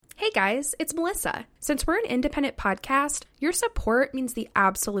Hey guys, it's Melissa. Since we're an independent podcast, your support means the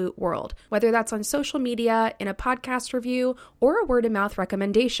absolute world, whether that's on social media, in a podcast review, or a word-of-mouth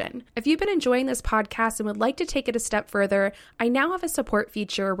recommendation. If you've been enjoying this podcast and would like to take it a step further, I now have a support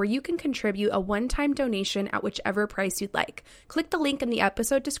feature where you can contribute a one-time donation at whichever price you'd like. Click the link in the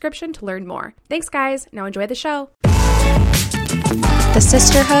episode description to learn more. Thanks guys, now enjoy the show. The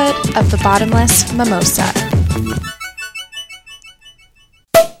Sisterhood of the Bottomless Mimosa.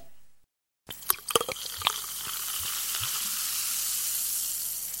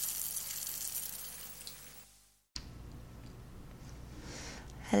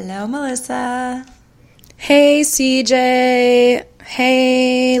 Hello, Melissa. Hey, CJ.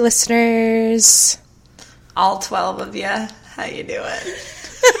 Hey, listeners. All 12 of you. How you doing?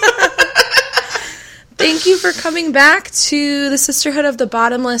 Thank you for coming back to the Sisterhood of the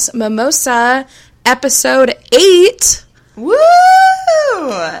Bottomless Mimosa, episode 8. Woo!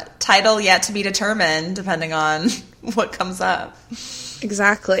 Title yet to be determined, depending on what comes up.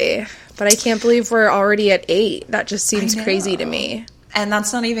 Exactly. But I can't believe we're already at 8. That just seems crazy to me. And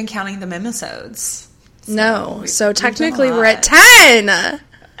that's not even counting the mimisodes. So technically we're at 10.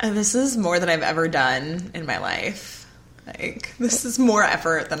 And this is more than I've ever done in my life. Like, this is more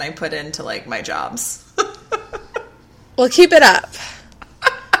effort than I put into, like, my jobs. Well, keep it up.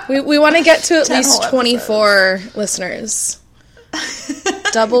 We want to get to at least 24 episodes. Listeners.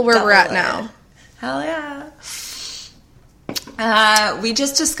 Double where we're at now. Hell yeah. We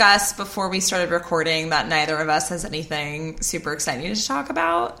just discussed before we started recording that neither of us has anything super exciting to talk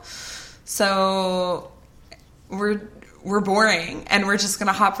about. So we're boring, and we're just going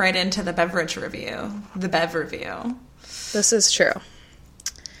to hop right into the beverage review. The Bev review. This is true.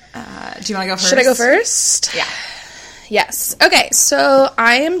 Do you want to go first? Should I go first? Yeah. Yes. Okay, so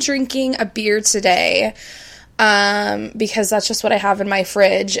I am drinking a beer today. Because that's just what I have in my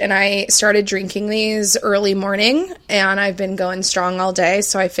fridge, and I started drinking these early morning, and I've been going strong all day,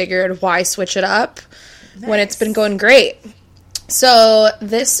 so I figured why switch it up when it's been going great. So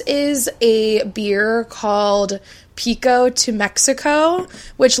this is a beer called Pico to Mexico,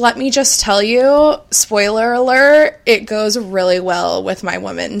 which, let me just tell you, spoiler alert, it goes really well with my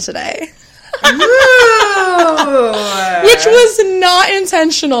woman today. Which was not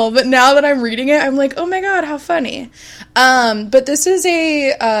intentional, but now that I'm reading it, I'm like, oh my god, how funny. But this is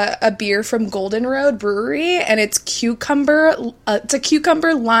a beer from Golden Road Brewery, and it's a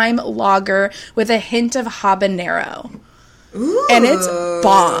cucumber lime lager with a hint of habanero. Ooh. And it's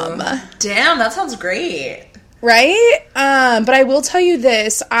bomb. Damn, that sounds great. Right? But I will tell you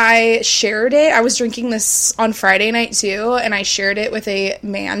this, I shared it, I was drinking this on Friday night too, and I shared it with a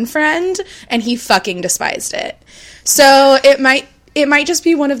man friend, and he fucking despised it. So it might just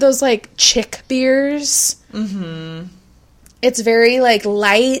be one of those, like, chick beers. Mm-hmm. It's very, like,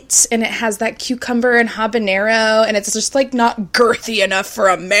 light, and it has that cucumber and habanero, and it's just, like, not girthy enough for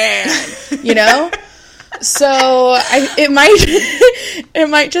a man, you know? So it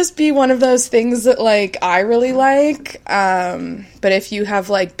might just be one of those things that, like, I really like. But if you have,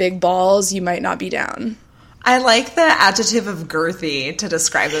 like, big balls, you might not be down. I like the adjective of girthy to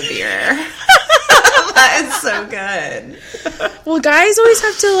describe a beer. That is so good. Well, guys always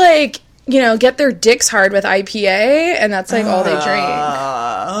have to, like, you know, get their dicks hard with IPA, and that's, like, all they drink.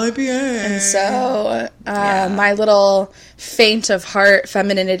 IPA. And so, my little faint of heart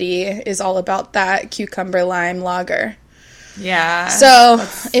femininity is all about that cucumber lime lager. Yeah. So,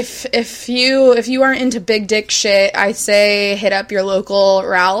 if you aren't into big dick shit, I say hit up your local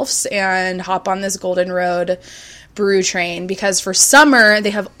Ralph's and hop on this Golden Road brew train, because for summer, they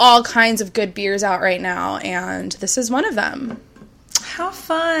have all kinds of good beers out right now, and this is one of them. How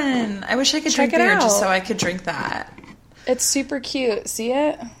fun. I wish I could drink beer just so I could drink that. It's super cute. See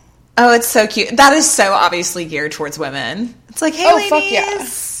it? Oh, it's so cute. That is so obviously geared towards women. It's like, hey, ladies. Fuck yeah.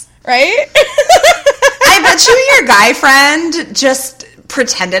 Right? I bet you your guy friend just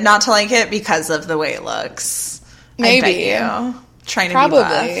pretended not to like it because of the way it looks. Maybe. I bet you. Trying to Probably. be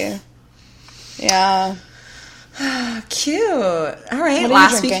buff. Yeah. Cute. All right.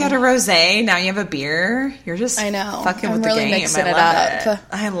 Last week you had a rosé. Now you have a beer. You're just fucking with really the game. Mixing I love it.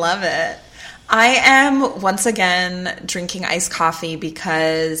 I love it. I am once again drinking iced coffee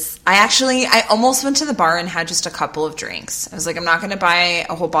because I almost went to the bar and had just a couple of drinks. I was like, I'm not going to buy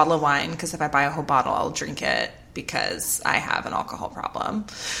a whole bottle of wine, because if I buy a whole bottle, I'll drink it because I have an alcohol problem.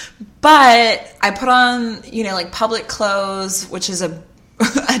 But I put on, you know, like public clothes, which is a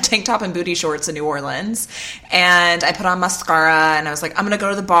tank top and booty shorts in New Orleans, and I put on mascara, and I was like, I'm gonna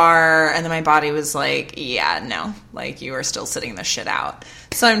go to the bar, and then my body was like, yeah, no, like, you are still sitting this shit out.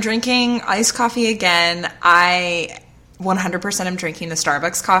 So I'm drinking iced coffee again. I 100% I'm drinking the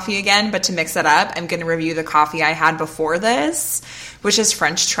Starbucks coffee again, but to mix it up, I'm going to review the coffee I had before this, which is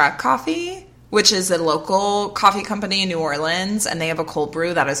French Truck Coffee, which is a local coffee company in New Orleans, and they have a cold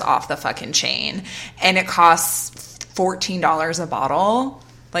brew that is off the fucking chain. And it costs $14 a bottle,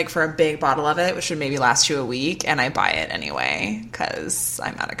 like for a big bottle of it, which would maybe last you a week, and I buy it anyway because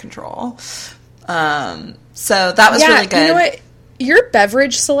I'm out of control. So that was really good. You know what? Your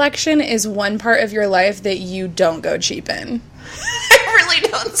beverage selection is one part of your life that you don't go cheap in. I really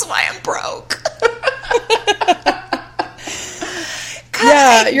don't. That's why I'm broke.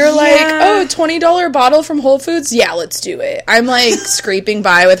 Yeah, you're like, oh, $20 bottle from Whole Foods? Yeah, let's do it. I'm like scraping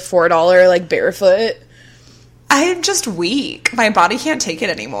by with $4 like barefoot. I'm just weak. My body can't take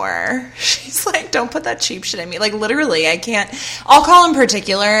it anymore. She's like, don't put that cheap shit in me. Like, literally, I can't. Alcohol in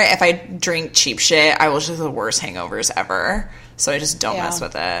particular, if I drink cheap shit, I will just have the worst hangovers ever. So I just don't mess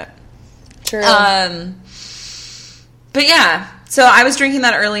with it. True. But yeah, so I was drinking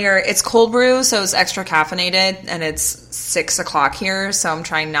that earlier. It's cold brew, so it's extra caffeinated, and it's 6 o'clock here, so I'm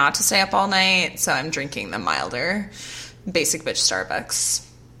trying not to stay up all night, so I'm drinking the milder basic bitch Starbucks.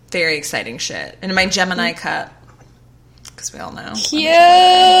 Very exciting shit. In my Gemini cup, because we all know. Cute!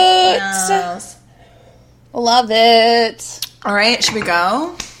 Love it. All right, should we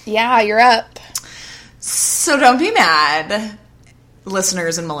go? Yeah, you're up. So don't be mad,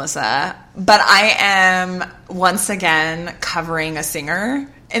 listeners and Melissa, but I am once again covering a singer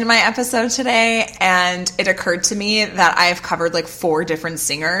in my episode today, and it occurred to me that I've covered like 4 different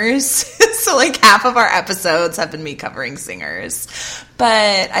singers. So like half of our episodes have been me covering singers,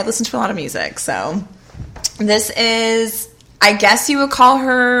 but I listen to a lot of music. So this is, I guess you would call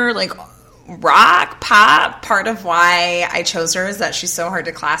her like rock, pop. Part of why I chose her is that she's so hard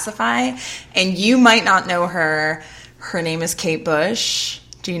to classify, and you might not know her. Her name is Kate Bush.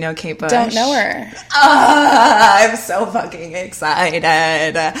 Do you know Kate Bush? Don't know her. I'm so fucking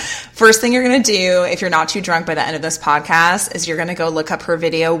excited. First thing you're going to do, if you're not too drunk by the end of this podcast, is you're going to go look up her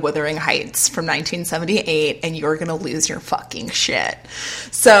video, Wuthering Heights, from 1978, and you're going to lose your fucking shit.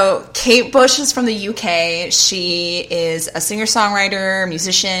 So Kate Bush is from the UK. She is a singer-songwriter,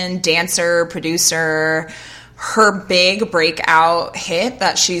 musician, dancer, producer. Her big breakout hit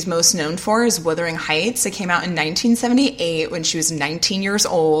that she's most known for is Wuthering Heights. It came out in 1978 when she was 19 years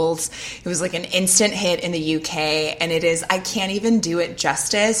old. It was like an instant hit in the UK, and it is, I can't even do it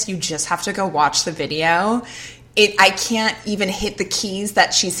justice. You just have to go watch the video. I can't even hit the keys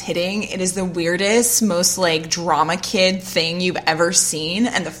that she's hitting. It is the weirdest, most like drama kid thing you've ever seen.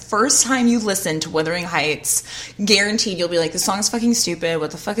 And the first time you listen to Wuthering Heights, guaranteed you'll be like, this song's fucking stupid.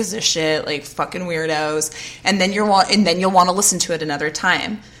 What the fuck is this shit? Like fucking weirdos. And then you'll want to listen to it another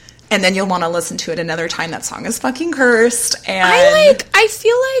time. And then you'll want to listen to it another time. That song is fucking cursed. And I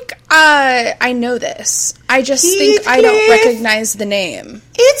feel like I know this. I just think I don't recognize the name.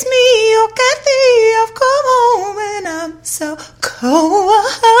 It's me, your Kathy. I've come home and I'm so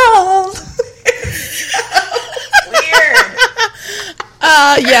cold. Weird.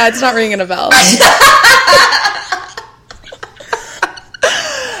 Yeah, it's not ringing a bell.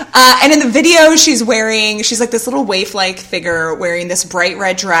 And in the video, she's like this little waif-like figure wearing this bright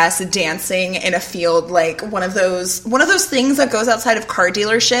red dress, dancing in a field, like one of those things that goes outside of car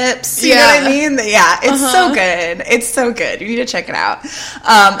dealerships. You know what I mean? Yeah, it's so good. It's so good. You need to check it out.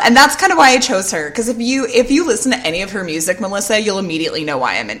 And that's kind of why I chose her, because if you listen to any of her music, Melissa, you'll immediately know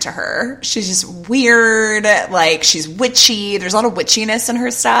why I'm into her. She's just weird, like she's witchy. There's a lot of witchiness in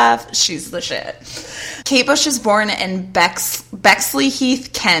her stuff. She's the shit. Kate Bush is born in Bexley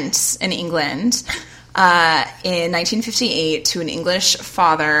Heath, Kent, in England, in 1958 to an English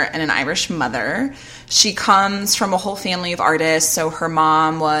father and an Irish mother. She comes from a whole family of artists. So her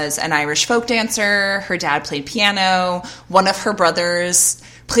mom was an Irish folk dancer. Her dad played piano. One of her brothers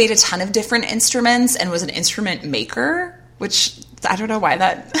played a ton of different instruments and was an instrument maker, which I don't know why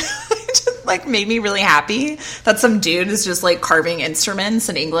that just like made me really happy that some dude is just like carving instruments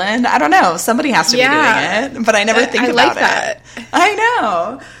in England. I don't know. Somebody has to be doing it, but I never think about it. I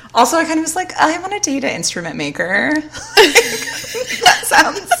know. Also, I kind of was like, I want to date an instrument maker. That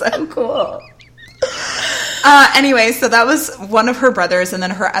sounds so cool. Anyway, so that was one of her brothers, and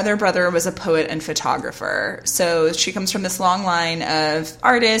then her other brother was a poet and photographer. So she comes from this long line of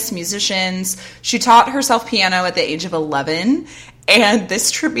artists, musicians. She taught herself piano at the age of 11, and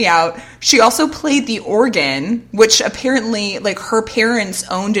this tripped me out. She also played the organ, which apparently, like, her parents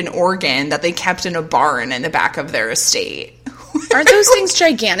owned an organ that they kept in a barn in the back of their estate. Aren't those things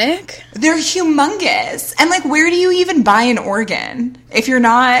gigantic? They're humongous. And, like, where do you even buy an organ if you're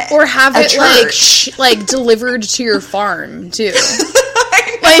not or have a it, church? like delivered to your farm, too?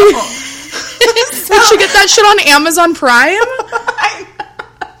 I know. Did she get that shit on Amazon Prime?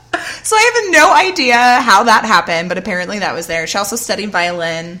 So I have no idea how that happened, but apparently that was there. She also studied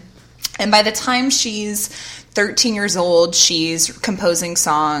violin. And by the time she's 13 years old, she's composing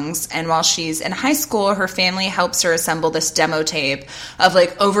songs. And while she's in high school, her family helps her assemble this demo tape of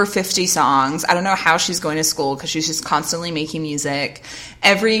like over 50 songs. I don't know how she's going to school because she's just constantly making music.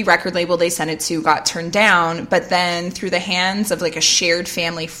 Every record label they sent it to got turned down. But then through the hands of like a shared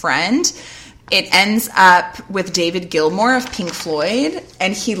family friend, it ends up with David Gilmour of Pink Floyd,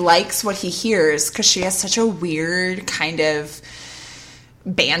 and he likes what he hears because she has such a weird kind of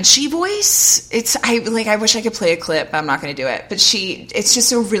banshee voice. I wish I could play a clip, but I'm not going to do it. But it's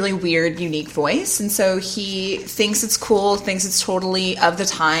just a really weird, unique voice. And so he thinks it's cool, thinks it's totally of the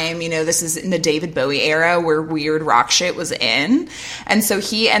time. You know, this is in the David Bowie era where weird rock shit was in. And so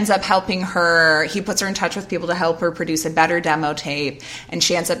he ends up helping her. He puts her in touch with people to help her produce a better demo tape. And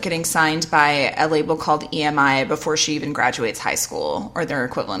she ends up getting signed by a label called EMI before she even graduates high school, or their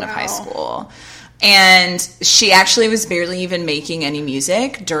equivalent of high school. And she actually was barely even making any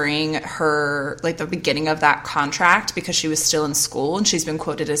music during her, like, the beginning of that contract because she was still in school. And she's been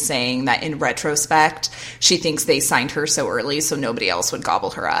quoted as saying that in retrospect, she thinks they signed her so early so nobody else would gobble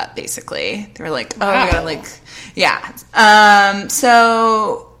her up, basically. They were like, oh, wow. Yeah.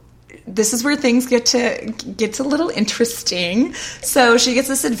 So this is where things get a little interesting. So she gets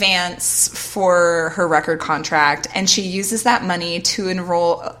this advance for her record contract, and she uses that money to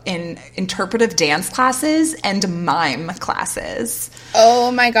enroll in interpretive dance classes and mime classes.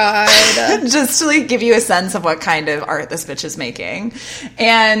 Oh my God. Just to like give you a sense of what kind of art this bitch is making.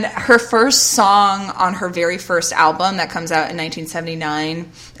 And her first song on her very first album that comes out in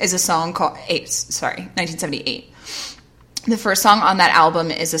 1979 is a song called 1978. The first song on that album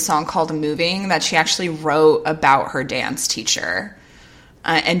is a song called Moving that she actually wrote about her dance teacher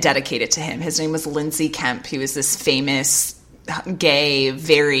and dedicated to him. His name was Lindsay Kemp. He was this famous, gay,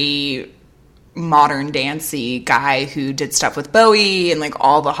 very modern dancey guy who did stuff with Bowie and like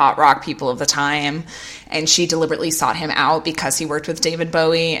all the hot rock people of the time. And she deliberately sought him out because he worked with David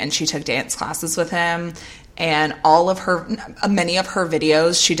Bowie, and she took dance classes with him. And many of her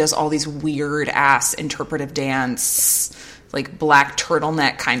videos, she does all these weird ass interpretive dance, like black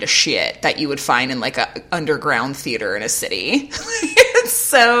turtleneck kind of shit that you would find in like a underground theater in a city. It's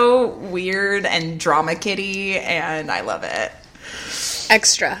so weird and drama kitty, and I love it.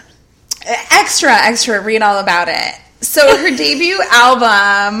 Extra. Read all about it. So her debut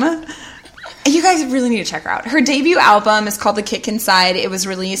album, you guys really need to check her out. Her debut album is called The Kick Inside. It was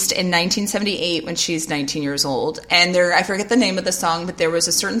released in 1978 when she's 19 years old. And I forget the name of the song, but there was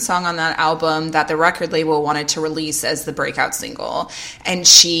a certain song on that album that the record label wanted to release as the breakout single. And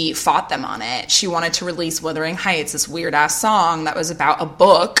she fought them on it. She wanted to release Wuthering Heights, this weird-ass song that was about a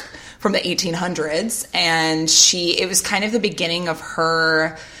book from the 1800s. And it was kind of the beginning of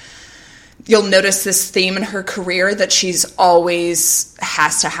her... You'll notice this theme in her career that she's always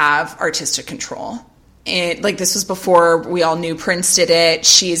has to have artistic control. This was before we all knew Prince did it.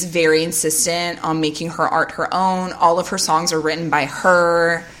 She is very insistent on making her art her own. All of her songs are written by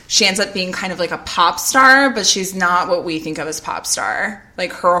her. She ends up being kind of like a pop star, but she's not what we think of as pop star.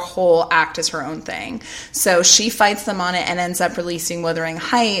 Like, her whole act is her own thing. So she fights them on it and ends up releasing Wuthering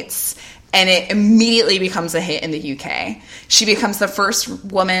Heights, and it immediately becomes a hit in the UK. She becomes the first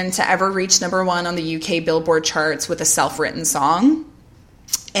woman to ever reach #1 on the UK Billboard charts with a self-written song.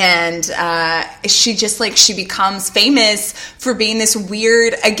 And she becomes famous for being this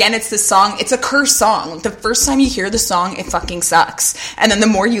weird, again, it's this song, it's a curse song. The first time you hear the song, it fucking sucks. And then the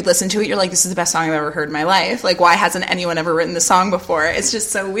more you listen to it, you're like, this is the best song I've ever heard in my life. Like, why hasn't anyone ever written this song before? It's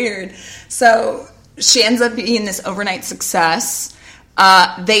just so weird. So she ends up being this overnight success.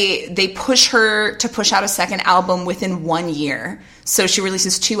 They push her to push out a second album within 1 year. So she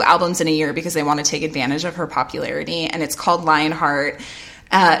releases 2 albums in a year because they want to take advantage of her popularity, and it's called Lionheart.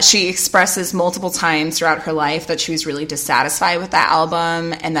 She expresses multiple times throughout her life that she was really dissatisfied with that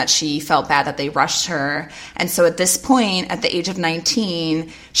album and that she felt bad that they rushed her. And so at this point, at the age of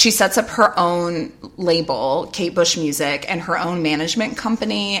 19, she sets up her own label, Kate Bush Music, and her own management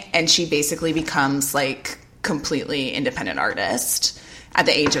company, and she basically becomes like completely independent artist at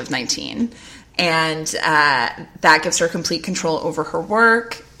the age of 19. And that gives her complete control over her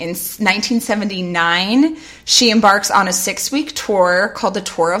work. In 1979, she embarks on a 6-week tour called the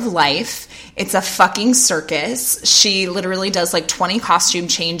Tour of Life. It's a fucking circus. She literally does like 20 costume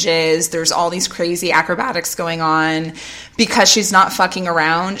changes. There's all these crazy acrobatics going on. Because she's not fucking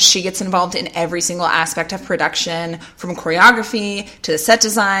around, she gets involved in every single aspect of production, from choreography to the set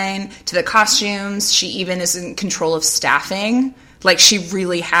design to the costumes. She even is in control of staffing. Like, she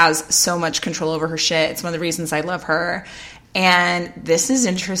really has so much control over her shit. It's one of the reasons I love her. And this is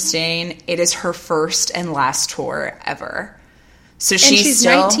interesting. It is her first and last tour ever. So she's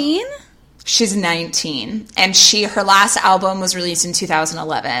 19? She's 19. And her last album was released in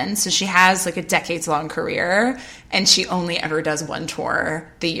 2011. So she has like a decades-long career. And she only ever does one tour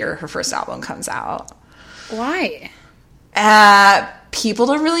the year her first album comes out. Why? People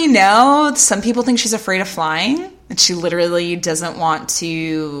don't really know. Some people think she's afraid of flying. And she literally doesn't want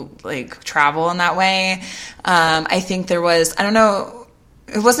to, like, travel in that way. I think there was, I don't know,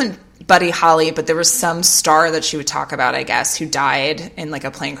 it wasn't Buddy Holly, but there was some star that she would talk about, I guess, who died in, like,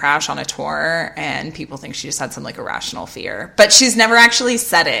 a plane crash on a tour. And people think she just had some, like, irrational fear. But she's never actually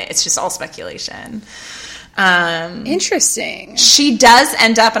said it. It's just all speculation. Interesting. She does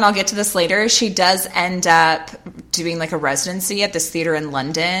end up, and I'll get to this later, she does end up doing like a residency at this theater in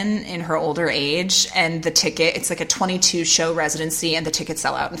London in her older age, and the ticket, it's like a 22 show residency, and the tickets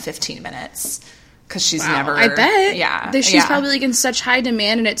sell out in 15 minutes because she's never, I bet. Yeah. That she's probably like in such high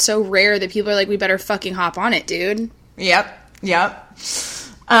demand, and it's so rare that people are like, we better fucking hop on it, dude. Yep. So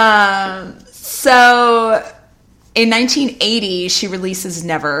in 1980, she releases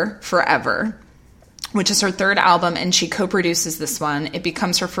Never Forever, which is her third album, and she co-produces this one. It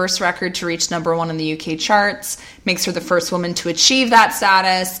becomes her first record to reach #1 in the UK charts, makes her the first woman to achieve that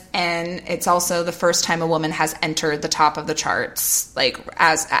status, and it's also the first time a woman has entered the top of the charts, like,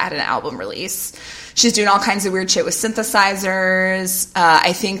 as at an album release. She's doing all kinds of weird shit with synthesizers.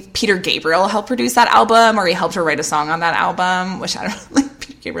 I think Peter Gabriel helped produce that album, or he helped her write a song on that album, which I don't like.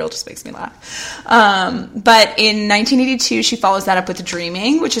 Gabriel just makes me laugh. But in 1982, she follows that up with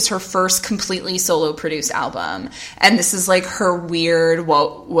Dreaming, which is her first completely solo-produced album. And this is like her weird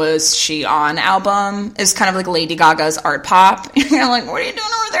What Was She On album. It's kind of like Lady Gaga's art pop. You're like, what are you doing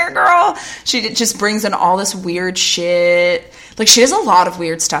over there, girl? She just brings in all this weird shit. Like, she does a lot of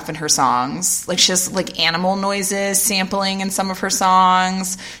weird stuff in her songs. Like, she has, like, animal noises sampling in some of her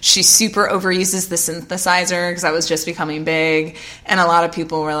songs. She super overuses the synthesizer because that was just becoming big. And a lot of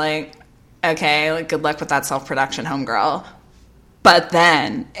people were like, okay, like, good luck with that self-production, homegirl. But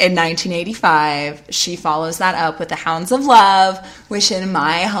then, in 1985, she follows that up with The Hounds of Love, which in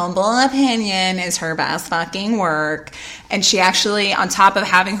my humble opinion is her best fucking work. And she actually, on top of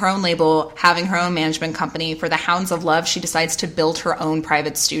having her own label, having her own management company, for The Hounds of Love, she decides to build her own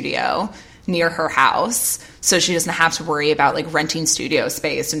private studio near her house. So she doesn't have to worry about, like, renting studio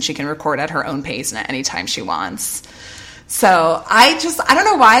space, and she can record at her own pace and at any time she wants. So I don't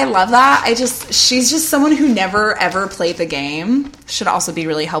know why I love that. She's just someone who never ever played the game. Should also be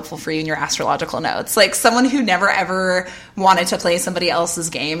really helpful for you in your astrological notes. Like, someone who never ever wanted to play somebody else's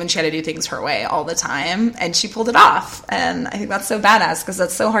game, and she had to do things her way all the time, and she pulled it off. And I think that's so badass because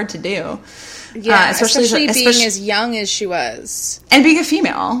that's so hard to do. Yeah, especially being as young as she was, and being a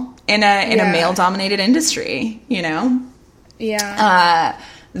female in a male dominated industry. You know. Yeah.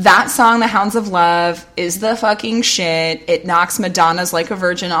 That song, The Hounds of Love, is the fucking shit. It knocks Madonna's Like a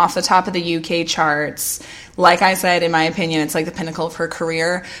Virgin off the top of the UK charts. Like I said, in my opinion, it's like the pinnacle of her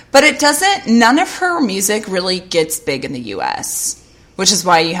career. But none of her music really gets big in the US, which is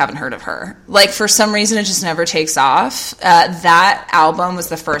why you haven't heard of her. Like, for some reason, it just never takes off. That album was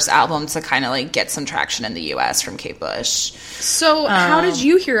the first album to kind of, like, get some traction in the US from Kate Bush. So, how did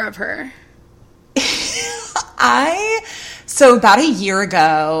you hear of her? So about a year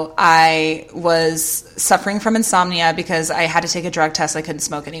ago, I was suffering from insomnia because I had to take a drug test. I couldn't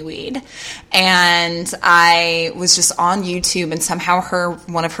smoke any weed. And I was just on YouTube, and somehow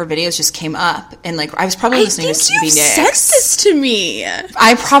one of her videos just came up. And, like, I was probably listening to Stevie Nicks. Sent this to me.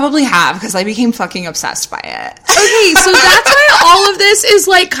 I probably have, because I became fucking obsessed by it. Okay, so that's why all of this is,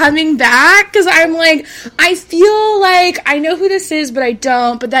 like, coming back, because I'm like, I feel like I know who this is, but I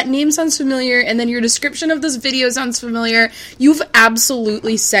don't. But that name sounds familiar, and then your description of this video sounds familiar. You've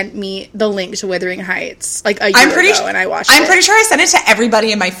absolutely sent me the link to Wuthering Heights, like, a year ago, and I watched it. I'm pretty sure I sent it to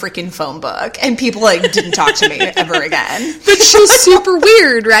everybody in my freaking phone book, and people, like, didn't talk to me ever again. But she's super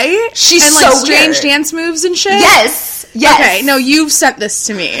weird, right? She's and, so like, strange weird. Dance moves and shit? Yes. Okay, no, you've sent this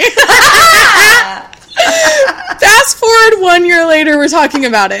to me. Fast forward 1 year later, we're talking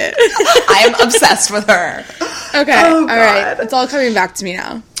about it. I am obsessed with her. Okay, all right. It's all coming back to me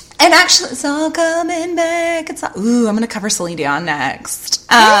now. And actually, it's all coming back. I'm going to cover Celine Dion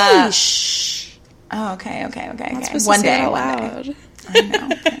next. Shh. Oh, okay. One day. Loud. I know.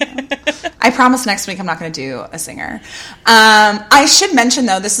 I promise next week I'm not going to do a singer. I should mention,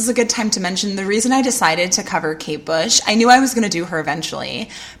 though, this is a good time to mention, the reason I decided to cover Kate Bush, I knew I was going to do her eventually,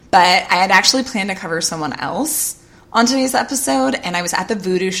 but I had actually planned to cover someone else on today's episode, and I was at the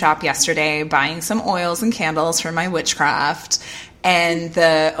voodoo shop yesterday buying some oils and candles for my witchcraft, and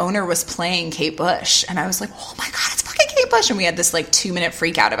the owner was playing Kate Bush, and I was like, oh my God, it's fucking Kate Bush. And we had this like 2-minute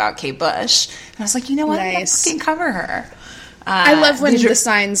freak out about Kate Bush. And I was like, you know what? I'm going to fucking cover her. I love when the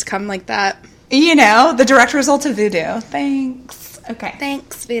signs come like that. You know, the direct result of Voodoo. Thanks. Okay.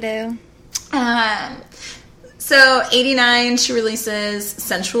 Thanks, Voodoo. So, 89, she releases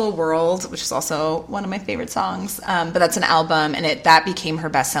Sensual World, which is also one of my favorite songs. But that's an album, and that became her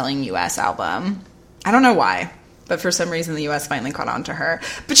best-selling U.S. album. I don't know why, but for some reason the U.S. finally caught on to her.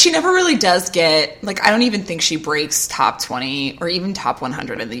 But she never really does get, like, I don't even think she breaks top 20 or even top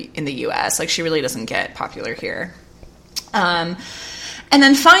 100 in the U.S. Like, she really doesn't get popular here. And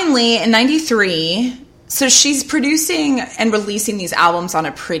then finally, in 93... So she's producing and releasing these albums on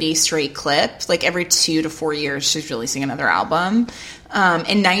a pretty straight clip. Like every 2 to 4 years, she's releasing another album.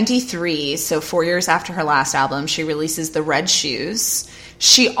 In 93, so 4 years after her last album, she releases The Red Shoes.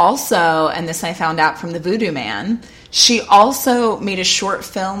 She also, and this I found out from the Voodoo Man, she also made a short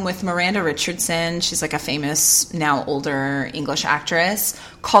film with Miranda Richardson. She's like a famous, now older English actress,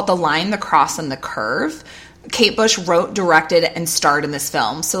 called The Line, the Cross, and the Curve. Kate Bush wrote, directed, and starred in this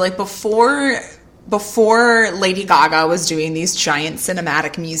film. So like before Lady Gaga was doing these giant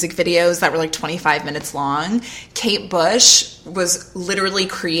cinematic music videos that were like 25 minutes long, Kate Bush was literally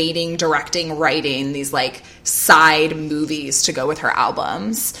creating, directing, writing these like side movies to go with her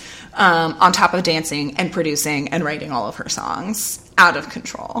albums, on top of dancing and producing and writing all of her songs. Out of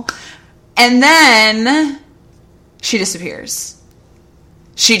control. And then she disappears.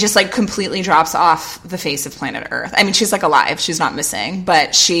 She just, like, completely drops off the face of planet Earth. I mean, she's, like, alive. She's not missing.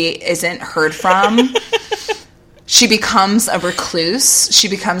 But she isn't heard from. She becomes a recluse. She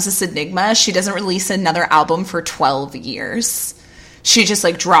becomes this enigma. She doesn't release another album for 12 years. She just,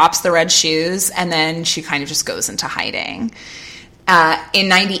 like, drops The Red Shoes, and then she kind of just goes into hiding. In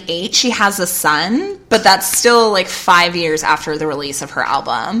 98, she has a son, but that's still like 5 years after the release of her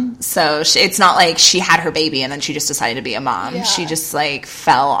album. So it's not like she had her baby and then she just decided to be a mom. Yeah. She just like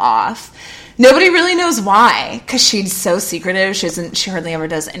fell off. Nobody really knows why, because she's so secretive. She hardly ever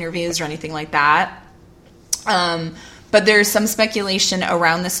does interviews or anything like that. But there's some speculation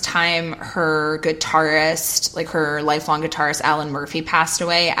around this time her guitarist, like her lifelong guitarist, Alan Murphy, passed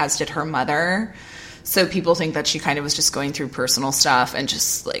away, as did her mother. So people think that she kind of was just going through personal stuff and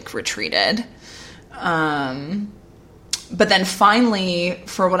just, like, retreated. But then finally,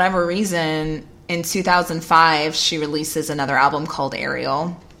 for whatever reason, in 2005, she releases another album called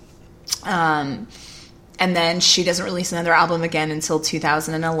Ariel. And then she doesn't release another album again until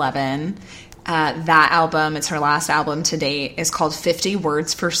 2011. That album, it's her last album to date, is called 50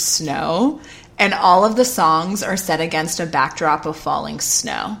 Words for Snow. And all of the songs are set against a backdrop of falling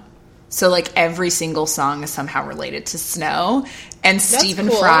snow. So, like, every single song is somehow related to snow. And Stephen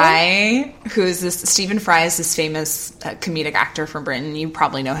Fry, Stephen Fry is this famous comedic actor from Britain. You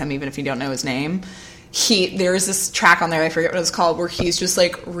probably know him even if you don't know his name. There's this track on there, I forget what it's called, where he's just,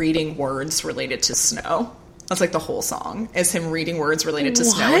 like, reading words related to snow. That's, like, the whole song is him reading words related to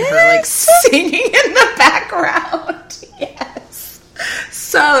snow and her, like, singing in the background. Yes.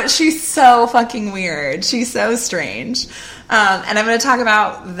 So, she's so fucking weird. She's so strange. And I'm going to talk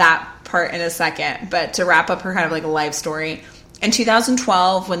about that part in a second, but to wrap up her kind of like life story, in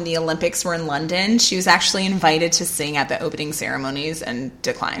 2012 when the Olympics were in London, she was actually invited to sing at the opening ceremonies and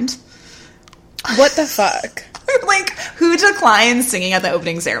declined. What the fuck? Like, who declines singing at the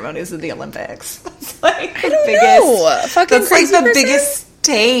opening ceremonies of the Olympics? That's like I don't know. Fucking that's like the biggest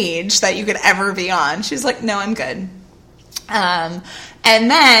stage that you could ever be on. She's like, no, I'm good.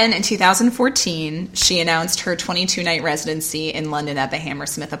 And then in 2014, she announced her 22-night residency in London at the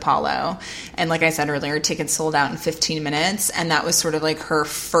Hammersmith Apollo. And like I said earlier, tickets sold out in 15 minutes. And that was sort of like her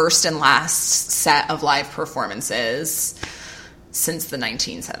first and last set of live performances since the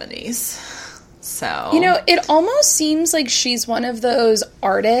 1970s. So, you know, it almost seems like she's one of those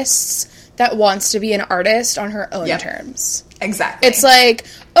artists that wants to be an artist on her own terms. Exactly. It's like,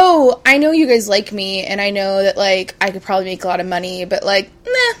 oh, I know you guys like me, and I know that, like, I could probably make a lot of money, but, like,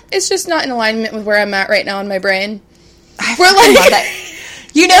 it's just not in alignment with where I'm at right now in my brain. We're like, love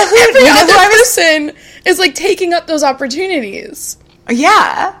that. You know who? Every other person is, like, taking up those opportunities.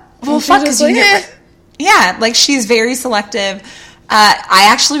 Yeah. Well, fuck, because like, yeah, like, she's very selective. I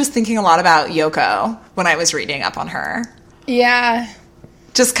actually was thinking a lot about Yoko when I was reading up on her. Yeah.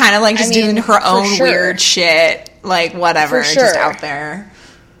 Just kind of, like, doing her own weird shit. Like, whatever, just out there.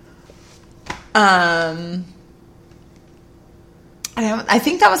 I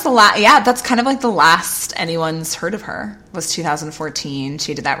think that was the last, that's kind of like the last anyone's heard of her was 2014.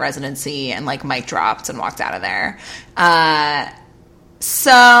 She did that residency and, like, mic dropped and walked out of there.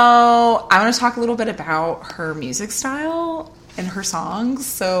 So I want to talk a little bit about her music style. in her songs.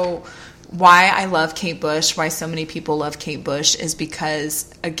 So why I love Kate Bush, why so many people love Kate Bush, is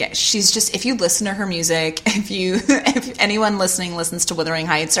because, again, she's just, if you listen to her music, if anyone listening listens to Wuthering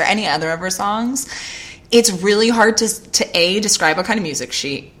Heights or any other of her songs, it's really hard to A, describe what kind of music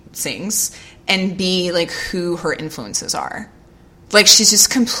she sings, and B, like, who her influences are. Like, she's just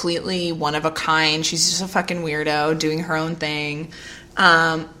completely one of a kind. She's just a fucking weirdo doing her own thing.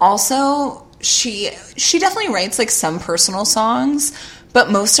 Also, she definitely writes, like, some personal songs, but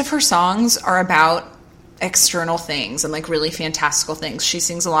most of her songs are about external things and, like, really fantastical things. She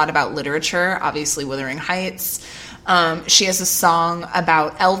sings a lot about literature, obviously Wuthering Heights. She has a song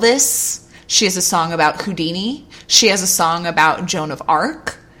about Elvis. She has a song about Houdini. She has a song about Joan of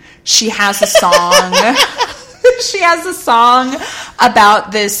Arc. She has a song... She has a song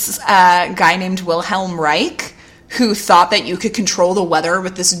about this guy named Wilhelm Reich, who thought that you could control the weather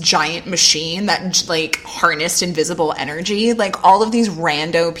with this giant machine that, like, harnessed invisible energy. Like, all of these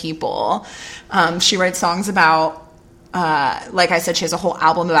rando people. She writes songs about, like I said, she has a whole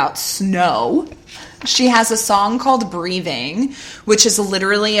album about snow. She has a song called Breathing, which is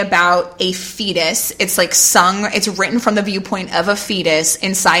literally about a fetus. It's, like, it's written from the viewpoint of a fetus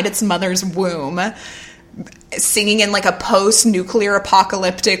inside its mother's womb, singing in, like, a post-nuclear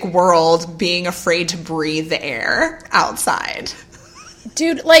apocalyptic world, being afraid to breathe the air outside.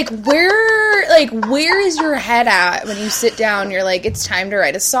 Dude, where is your head at when you sit down and you're like, it's time to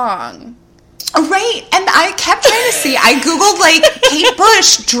write a song? Right, and I kept trying to see, I Googled, like, Kate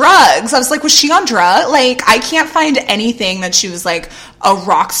Bush, drugs. I was like, was she on drugs? Like, I can't find anything that she was, like, a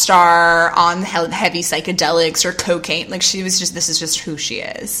rock star on heavy psychedelics or cocaine. Like, this is just who she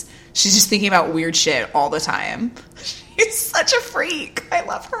is. She's just thinking about weird shit all the time. She's such a freak. I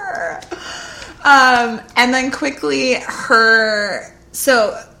love her. And then quickly,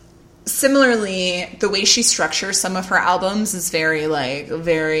 similarly, the way she structures some of her albums is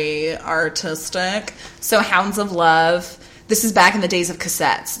very artistic. So Hounds of Love, this is back in the days of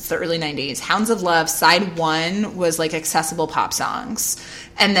cassettes. It's the early 90s. Hounds of Love, side 1 was, like, accessible pop songs.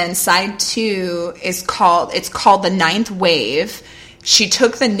 And then side 2 is called The Ninth Wave. She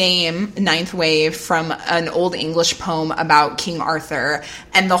took the name Ninth Wave from an old English poem about King Arthur,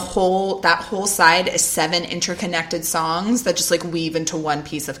 and that whole side is 7 interconnected songs that just, like, weave into one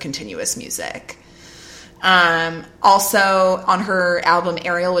piece of continuous music. Also, on her album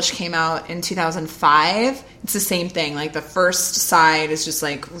Ariel, which came out in 2005, it's the same thing. Like, the first side is just,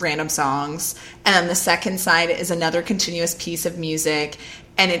 like, random songs, and then the second side is another continuous piece of music,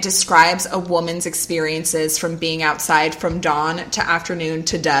 and it describes a woman's experiences from being outside from dawn to afternoon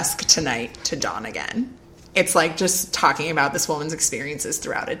to dusk to night to dawn again. It's, like, just talking about this woman's experiences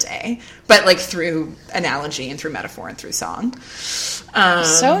throughout a day, but, like, through analogy and through metaphor and through song.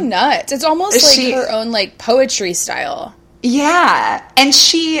 So nuts. It's almost like her own, like, poetry style. Yeah. And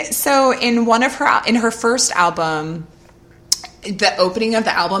in her first album, the opening of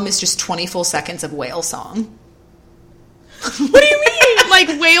the album is just 20 full seconds of whale song. What do you mean? Like,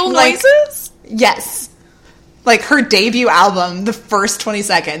 whale noises? Yes. Like, her debut album, the first 20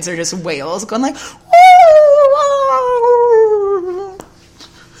 seconds are just whales going like,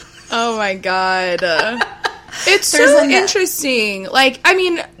 oh my god. It's so interesting. Like, I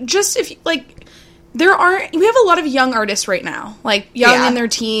mean, just if, like, we have a lot of young artists right now. Like, young in their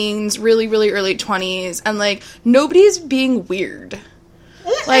teens, really, really early 20s, and, like, nobody's being weird.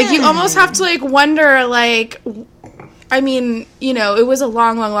 Like, you almost have to, like, wonder, like, I mean, you know, it was a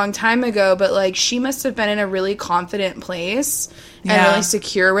long, long, long time ago, but, like, she must have been in a really confident place and really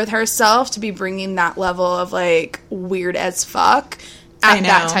secure with herself to be bringing that level of, like, weird as fuck at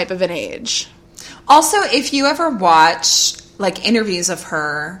that type of an age. Also, if you ever watch, like, interviews of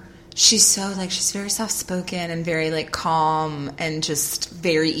her, she's very soft-spoken and very, like, calm and just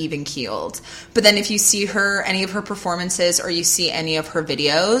very even-keeled. But then if you see any of her performances, or you see any of her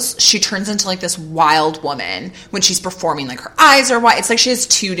videos, she turns into, like, this wild woman when she's performing. Like, her eyes are wide. It's like she has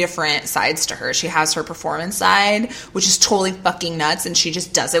 2 different sides to her. She has her performance side, which is totally fucking nuts, and she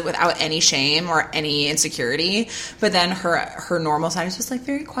just does it without any shame or any insecurity. But then her normal side is just, like,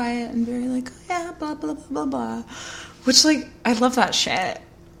 very quiet and very, like, yeah, blah, blah, blah, blah, blah. Which, like, I love that shit.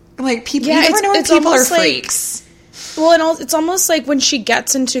 Like, people, you never know when people are freaks. Well, and it's almost like when she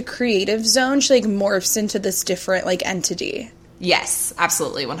gets into creative zone, she, like, morphs into this different, like, entity. Yes,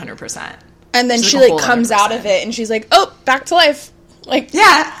 absolutely, 100%. And then she like, comes out of it, and she's like, oh, back to life. Like,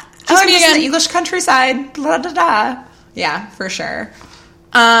 yeah. Just me again. The English countryside, blah, blah, blah. Yeah, for sure.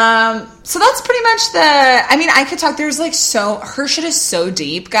 So that's pretty much I could talk, there's, like, her shit is so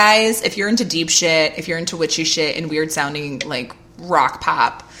deep, guys. If you're into deep shit, if you're into witchy shit and weird sounding, like, rock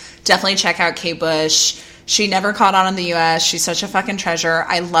pop, definitely check out Kate Bush. She never caught on in the US. She's such a fucking treasure.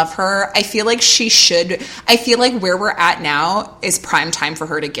 I love her. I feel like I feel like where we're at now is prime time for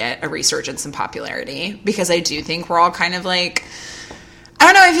her to get a resurgence in popularity, because I do think we're all kind of like, I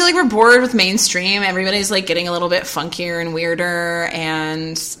don't know, I feel like we're bored with mainstream. Everybody's like getting a little bit funkier and weirder,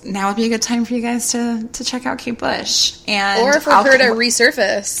 and now would be a good time for you guys to check out Kate Bush. And or for her to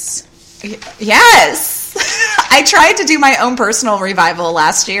resurface. Yes. I tried to do my own personal revival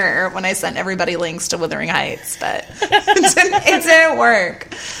last year when I sent everybody links to Wuthering Heights, but it didn't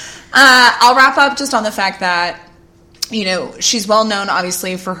work. I'll wrap up just on the fact that, you know, she's well known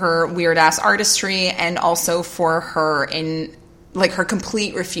obviously for her weird ass artistry, and also for her her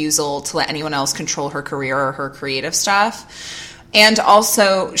complete refusal to let anyone else control her career or her creative stuff. And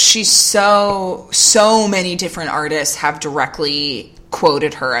also, she's so many different artists have directly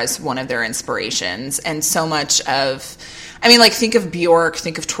quoted her as one of their inspirations. And so much of, I mean, like, think of Bjork,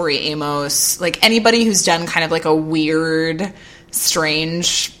 think of Tori Amos, like anybody who's done kind of like a weird,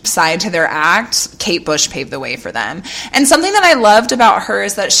 strange side to their act, Kate Bush paved the way for them. And something that I loved about her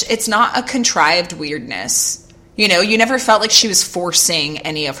is that it's not a contrived weirdness. You know, you never felt like she was forcing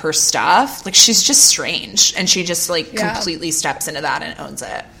any of her stuff. Like, she's just strange, and she just, like, completely steps into that and owns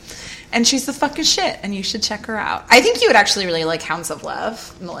it. And she's the fucking shit, and you should check her out. I think you would actually really like Hounds of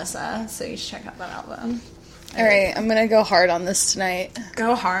Love, Melissa, so you should check out that album. All right, I'm going to go hard on this tonight.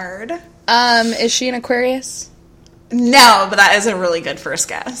 Go hard. Is she an Aquarius? No, but that is a really good first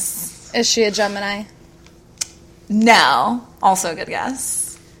guess. Is she a Gemini? No. Also a good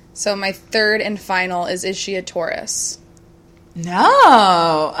guess. So my third and final is she a Taurus? No.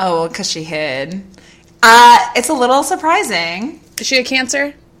 Oh, because she hid. It's a little surprising. Is she a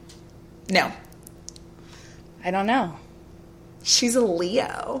Cancer? No. I don't know. She's a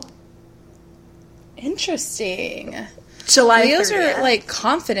Leo. Interesting. July 30th. Leos are, like,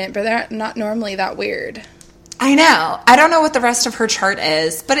 confident, but they're not normally that weird. I know. I don't know what the rest of her chart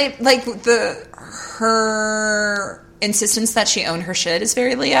is, but it, like, her insistence that she own her shit is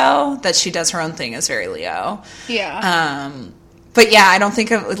very Leo, that she does her own thing is very Leo. Yeah. But yeah, I don't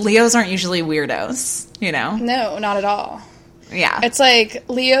think Leos aren't usually weirdos, you know? No, not at all. Yeah. It's like,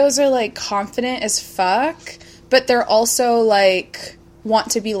 Leos are, like, confident as fuck, but they're also, like,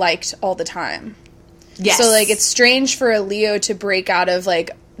 want to be liked all the time. Yes. So, like, it's strange for a Leo to break out of,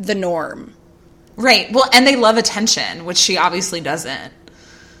 like, the norm. Right. Well, and they love attention, which she obviously doesn't.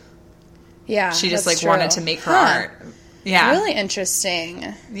 Yeah, she just, like, true. Wanted to make her art. Yeah. Really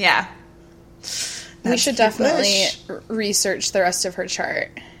interesting. Yeah. We should definitely research the rest of her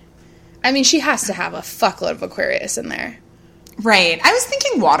chart. I mean, she has to have a fuckload of Aquarius in there. Right. I was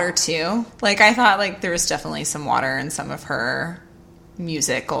thinking water, too. Like, I thought, like, there was definitely some water in some of her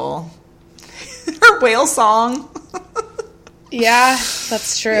musical... her whale song. Yeah,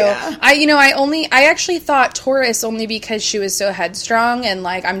 that's true. Yeah. I actually thought Taurus only because she was so headstrong and,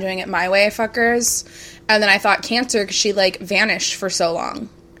 like, I'm doing it my way, fuckers. And then I thought Cancer because she, like, vanished for so long.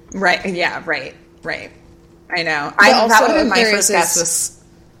 Right. Yeah, right. I know. That would have been my first guess.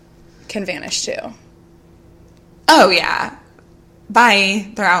 Can vanish, too. Oh, yeah. Bye.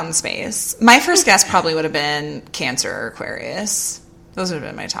 They're out in space. My first guess probably would have been Cancer or Aquarius. Those would have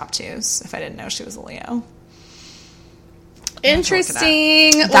been my top twos if I didn't know she was a Leo.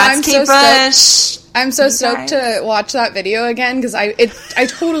 Interesting. That's Kate Bush. I'm so stoked to watch that video again because I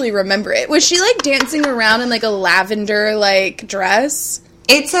totally remember it. Was she, like, dancing around in, like, a lavender, like, dress?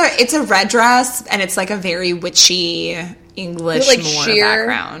 It's a red dress, and it's, like, a very witchy English like more sheer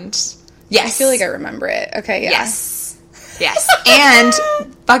background. Yes. I feel like I remember it. Okay, yeah. Yes. And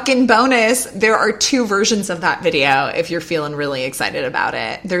fucking bonus, there are 2 versions of that video if you're feeling really excited about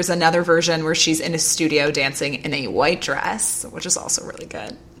it. There's another version where she's in a studio dancing in a white dress, which is also really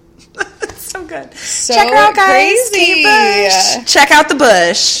good. It's so good. So check her out, guys. Crazy. Kate Bush. Check out the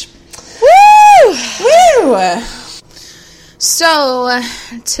bush. Woo! Woo! So,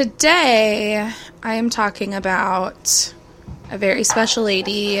 today I am talking about a very special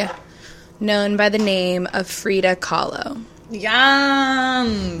lady known by the name of Frida Kahlo.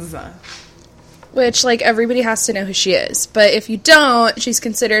 Yums! Which, like, everybody has to know who she is. But if you don't, she's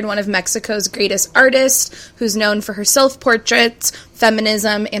considered one of Mexico's greatest artists, who's known for her self-portraits,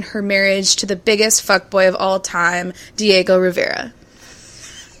 feminism, and her marriage to the biggest fuckboy of all time, Diego Rivera.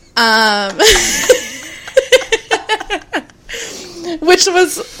 Which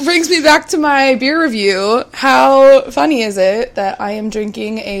brings me back to my beer review. How funny is it that I am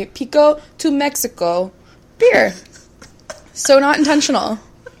drinking a Pico to Mexico beer? So not intentional.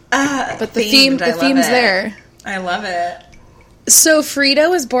 But the theme's there. I love it. So Frida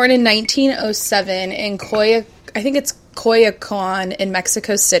was born in 1907 in Coyoacan in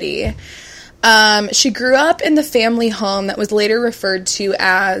Mexico City. She grew up in the family home that was later referred to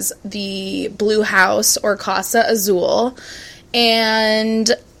as the Blue House or Casa Azul. And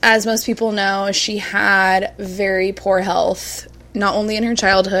as most people know, she had very poor health, not only in her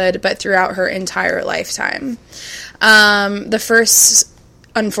childhood, but throughout her entire lifetime. The first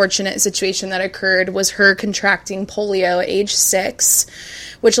unfortunate situation that occurred was her contracting polio at age 6,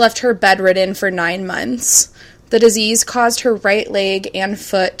 which left her bedridden for 9 months. The disease caused her right leg and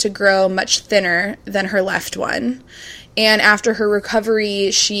foot to grow much thinner than her left one. And after her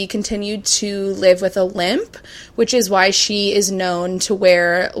recovery, she continued to live with a limp, which is why she is known to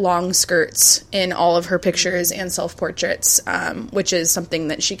wear long skirts in all of her pictures and self-portraits, which is something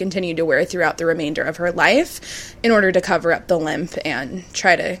that she continued to wear throughout the remainder of her life in order to cover up the limp and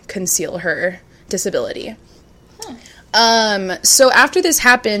try to conceal her disability. So after this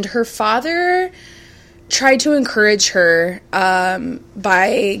happened, her father tried to encourage her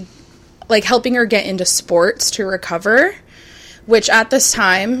by helping her get into sports to recover, which at this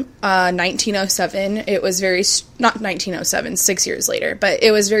time, 1907, it was not 1907, 6 years later, but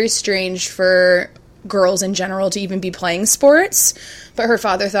it was very strange for girls in general to even be playing sports. But her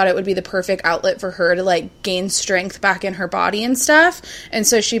father thought it would be the perfect outlet for her to gain strength back in her body and stuff. And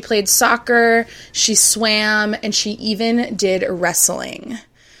so she played soccer, she swam, and she even did wrestling.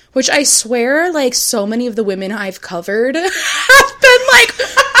 Which I swear, so many of the women I've covered have been,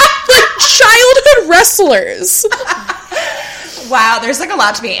 childhood wrestlers. Wow, there's a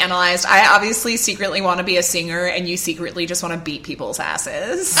lot to be analyzed. I obviously secretly want to be a singer, and you secretly just want to beat people's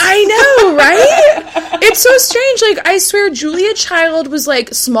asses. I know, right? It's so strange. I swear Julia Child was,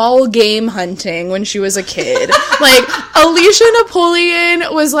 small game hunting when she was a kid. Alicia Napoleon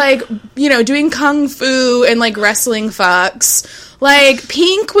was, doing kung fu and, wrestling fucks.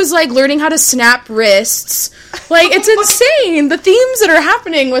 Pink was, learning how to snap wrists. It's insane, the themes that are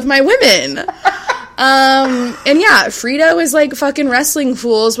happening with my women. And yeah, Frida was, fucking wrestling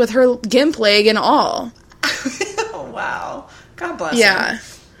fools with her gimp leg and all. Oh, wow. God bless her. Yeah,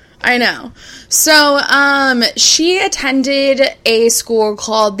 I know. So, she attended a school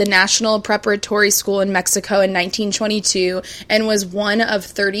called the National Preparatory School in Mexico in 1922 and was one of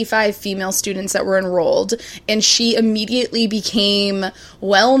 35 female students that were enrolled. And she immediately became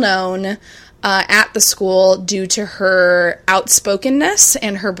well-known at the school due to her outspokenness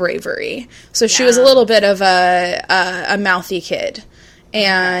and her bravery. So she was a little bit of a mouthy kid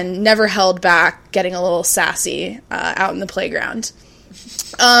and never held back, getting a little sassy out in the playground.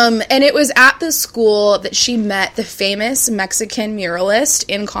 And it was at the school that she met the famous Mexican muralist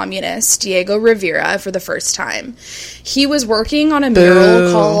and communist Diego Rivera for the first time. He was working on a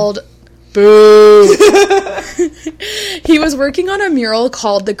mural called... Boo! He was working on a mural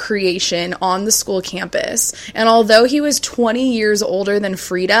called The Creation on the school campus, and although he was 20 years older than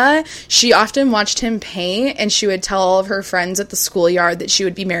Frida, she often watched him paint, and she would tell all of her friends at the schoolyard that she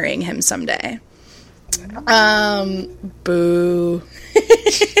would be marrying him someday. Boo.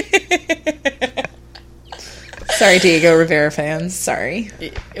 Sorry, Diego Rivera fans. Sorry.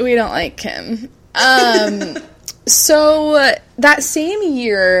 We don't like him. So that same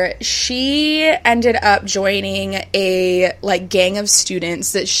year, she ended up joining a gang of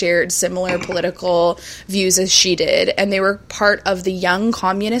students that shared similar political views as she did, and they were part of the Young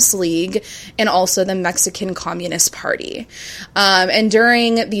Communist League and also the Mexican Communist Party. And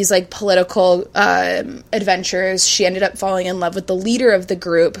during these political adventures, she ended up falling in love with the leader of the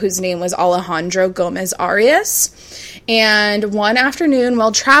group, whose name was Alejandro Gomez Arias. And one afternoon,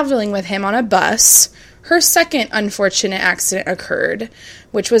 while traveling with him on a bus, her second unfortunate accident occurred,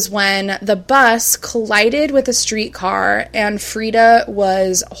 which was when the bus collided with a streetcar and Frida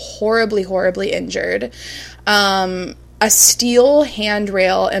was horribly, horribly injured. A steel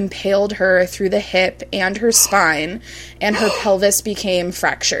handrail impaled her through the hip and her spine, and her pelvis became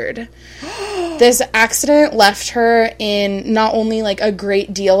fractured. This accident left her in not only a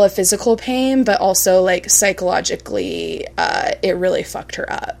great deal of physical pain, but also psychologically, it really fucked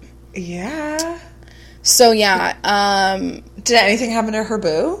her up. Yeah. So, yeah. Did anything happen to her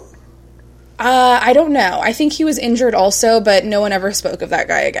boo? I don't know. I think he was injured also, but no one ever spoke of that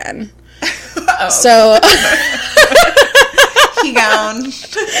guy again. Oh. So... He gone.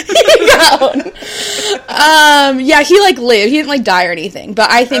 Yeah, he lived. He didn't die or anything.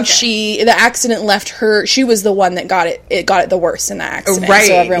 But I think the accident left her. She was the one that got it the worst in the accident. Right.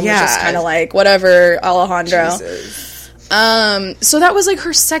 So everyone was just kind of whatever, Alejandro. Jesus. So that was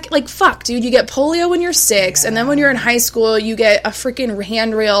her second, fuck, dude, you get polio when you're 6, and then when you're in high school, you get a freaking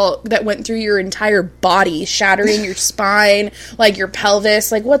handrail that went through your entire body, shattering your spine, your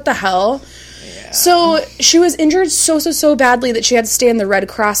pelvis, what the hell? So she was injured so badly that she had to stay in the Red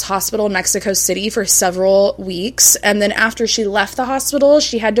Cross hospital in Mexico City for several weeks. And then after she left the hospital,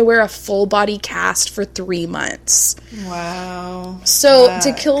 she had to wear a full body cast for 3 months. Wow. So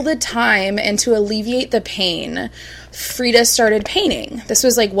to kill the time and to alleviate the pain, Frida started painting. This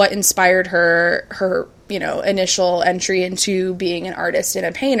was like what inspired her initial entry into being an artist and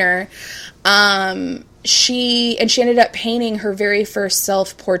a painter. She ended up painting her very first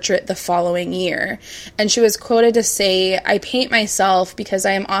self-portrait the following year. And she was quoted to say, "I paint myself because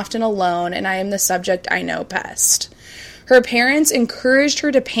I am often alone and I am the subject I know best." Her parents encouraged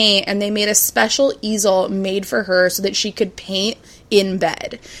her to paint, and they made a special easel made for her so that she could paint in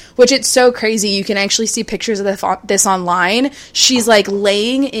bed, which it's so crazy. You can actually see pictures of this online. She's like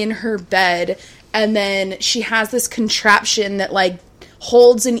laying in her bed, and then she has this contraption that like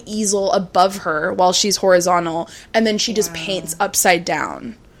holds an easel above her while she's horizontal, and then she just paints upside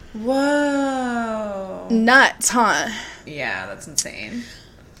down. Whoa. Nuts, huh? Yeah, that's insane.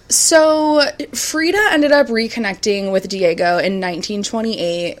 So Frida ended up reconnecting with Diego in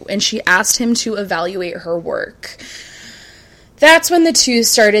 1928, and she asked him to evaluate her work. That's when the two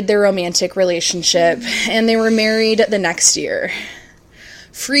started their romantic relationship, and they were married the next year.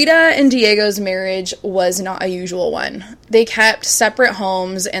 Frida and Diego's marriage was not a usual one. They kept separate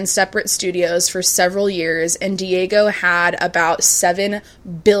homes and separate studios for several years, and Diego had about 7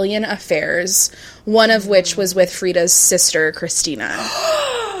 billion affairs, one of which was with Frida's sister, Christina.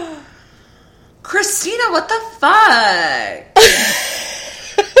 Christina, what the fuck?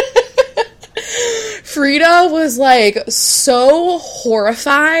 Frida was, like, so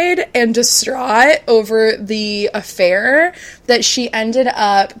horrified and distraught over the affair that she ended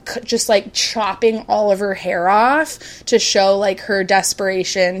up just, like, chopping all of her hair off to show, like, her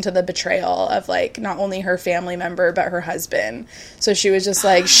desperation to the betrayal of, like, not only her family member, but her husband. So she was just,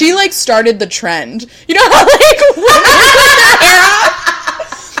 like, she, like, started the trend. You know how, like, women cut their hair off?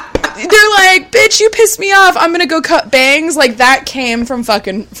 They're like, bitch, you pissed me off. I'm gonna go cut bangs. Like, that came from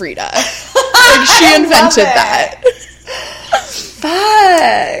fucking Frida. Like, she invented that.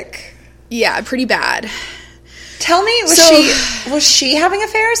 Fuck. Yeah, pretty bad. Tell me, was she having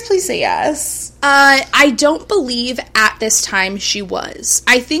affairs? Please say yes. I don't believe at this time she was.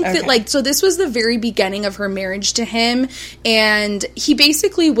 I think that, like, so this was the very beginning of her marriage to him, and he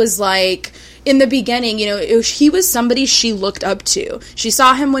basically was like, in the beginning, you know, he was somebody she looked up to. She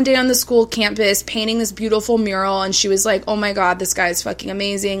saw him one day on the school campus painting this beautiful mural, and she was like, oh my god, this guy's fucking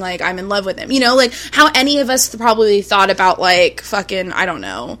amazing, like, I'm in love with him. You know, like, how any of us probably thought about, like, fucking, I don't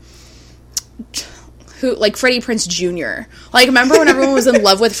know, who, like, Freddie Prinze Jr. Like, remember when everyone was in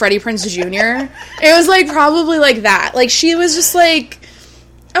love with Freddie Prinze Jr.? It was, like, probably like that. Like, she was just like,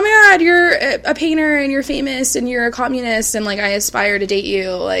 oh my god, you're a painter, and you're famous, and you're a communist, and, like, I aspire to date you,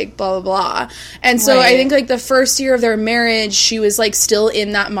 like, blah, blah, blah. And so I think, like, the first year of their marriage, she was, like, still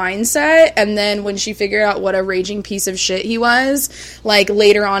in that mindset, and then when she figured out what a raging piece of shit he was, like,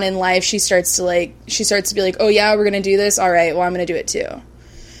 later on in life, she starts to be like, oh yeah, we're gonna do this? Alright, well, I'm gonna do it too.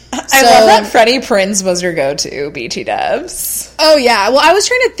 I love that Freddie Prinze was your go-to, BT Dubs. Oh, yeah. Well, I was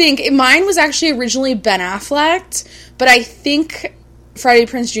trying to think. Mine was actually originally Ben Affleck, but I think Freddie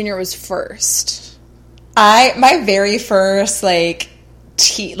Prinze Jr. was first. My very first, like,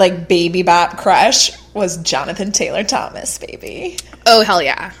 baby bop crush was Jonathan Taylor Thomas, baby. Oh, hell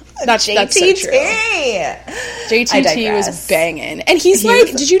yeah. That's so true. JTT was banging. And he's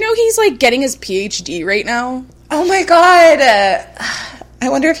like, did you know he's, like, getting his PhD right now? Oh, my God. I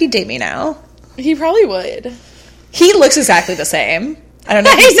wonder if he'd date me now. He probably would. He looks exactly the same. I don't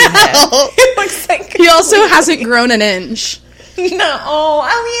know if you've seen him. He looks like he also hasn't grown an inch. No. Oh,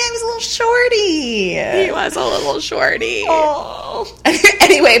 yeah, he was a little shorty. He was a little shorty. Oh.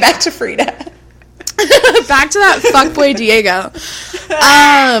 Anyway, back to Frida. Back to that fuckboy Diego.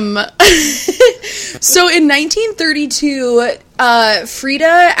 So in 1932,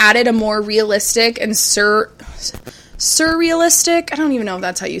 Frida added a more realistic and surrealistic, I don't even know if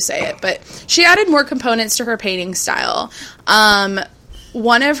that's how you say it, but she added more components to her painting style.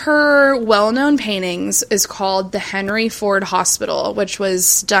 One of her well-known paintings is called The Henry Ford Hospital, which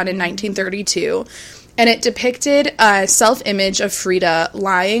was done in 1932, and it depicted a self-image of Frida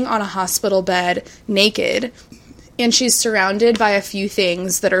lying on a hospital bed naked, and she's surrounded by a few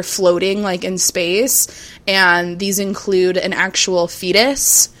things that are floating, like, in space, and these include an actual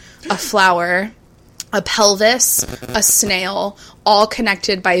fetus, a flower, a pelvis, a snail, all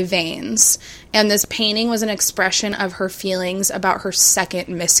connected by veins. And this painting was an expression of her feelings about her second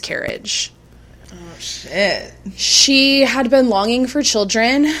miscarriage. Oh, shit. She had been longing for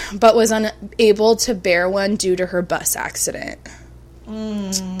children, but was unable to bear one due to her bus accident.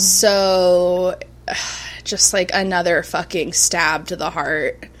 So, just, like, another fucking stab to the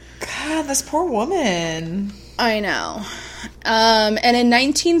heart. God, this poor woman. I know. And in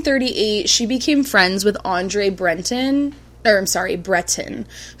 1938, she became friends with Andre Breton,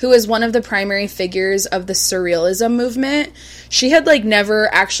 who was one of the primary figures of the Surrealism movement. She had, like,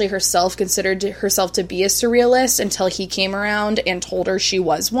 never actually herself considered herself to be a Surrealist until he came around and told her she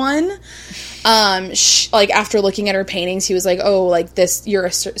was one. After looking at her paintings, he was like, oh, like, this, you're a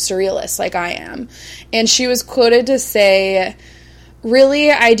Surrealist, like I am. And she was quoted to say, really,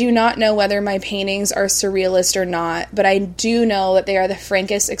 I do not know whether my paintings are surrealist or not, but I do know that they are the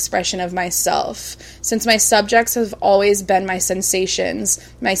frankest expression of myself. Since my subjects have always been my sensations,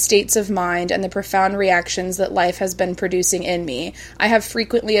 my states of mind, and the profound reactions that life has been producing in me, I have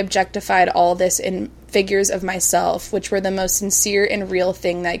frequently objectified all this in figures of myself, which were the most sincere and real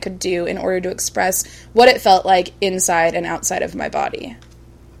thing that I could do in order to express what it felt like inside and outside of my body.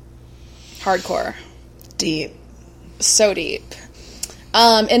 Hardcore. Deep. So deep.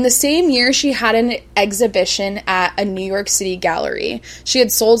 In the same year, she had an exhibition at a New York City gallery. She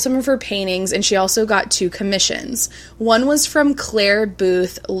had sold some of her paintings, and she also got 2 commissions. One was from Claire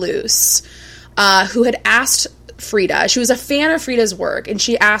Booth Luce, who had asked Frida, she was a fan of Frida's work, and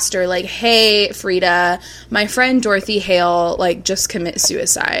she asked her, like, hey, Frida, my friend Dorothy Hale, like, just commit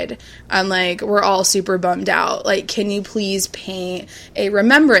suicide. I'm like, we're all super bummed out. Like, can you please paint a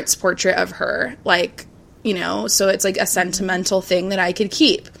remembrance portrait of her? Like, you know, so it's like a sentimental thing that I could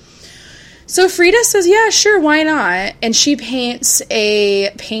keep. So Frida says, yeah, sure, why not? And she paints a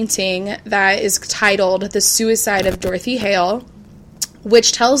painting that is titled The Suicide of Dorothy Hale,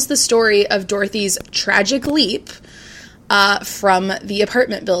 which tells the story of Dorothy's tragic leap from the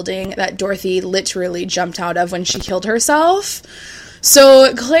apartment building that Dorothy literally jumped out of when she killed herself.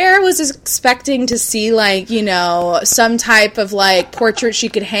 So Claire was expecting to see, like, you know, some type of, like, portrait she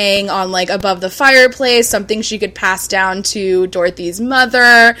could hang on, like, above the fireplace, something she could pass down to Dorothy's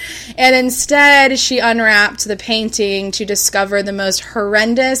mother, and instead she unwrapped the painting to discover the most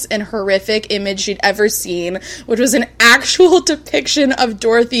horrendous and horrific image she'd ever seen, which was an actual depiction of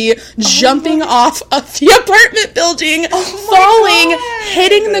Dorothy jumping off of the apartment building, falling,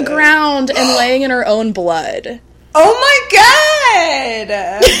 hitting the ground, and laying in her own blood. Oh my god!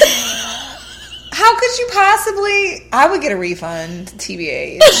 How could you possibly... I would get a refund,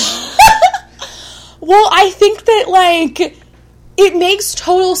 TBH. Well, I think that, like, it makes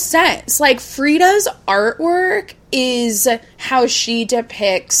total sense. Like, Frida's artwork is how she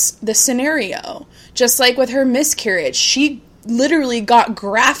depicts the scenario. Just like with her miscarriage. She literally got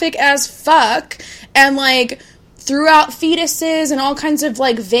graphic as fuck and, like, threw out fetuses and all kinds of,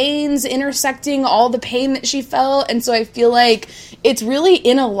 like, veins intersecting all the pain that she felt. And so I feel like it's really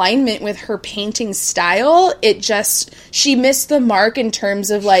in alignment with her painting style. It just, she missed the mark in terms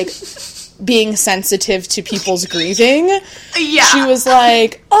of, like, being sensitive to people's grieving. Yeah. She was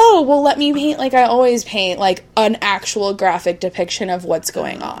like, oh, well, let me paint like I always paint, like, an actual graphic depiction of what's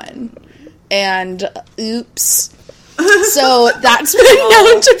going on. And, oops. So that's been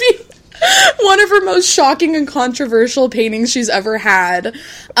known to be one of her most shocking and controversial paintings she's ever had.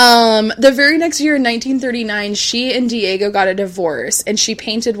 The very next year in 1939, she and Diego got a divorce, and she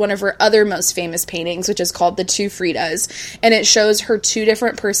painted one of her other most famous paintings, which is called The Two Fridas, and it shows her 2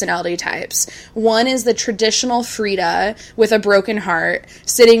 different personality types. One is the traditional Frida with a broken heart,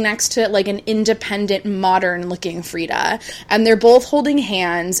 sitting next to, like, an independent, modern-looking Frida, and they're both holding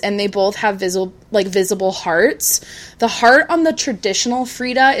hands, and they both have visible hearts. The heart on the traditional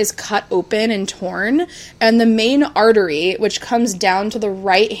Frida is cut open and torn, and the main artery, which comes down to the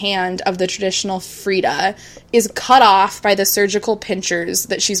right hand of the traditional Frida, is cut off by the surgical pincers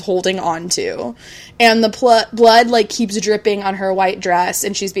that she's holding on to. And the blood, like, keeps dripping on her white dress,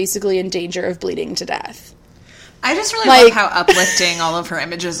 and she's basically in danger of bleeding to death. I just really love how uplifting all of her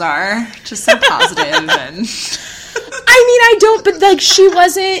images are. Just so positive and... I mean, I don't, but, like, she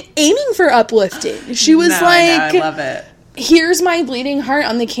wasn't aiming for uplifting. She was I love it. Here's my bleeding heart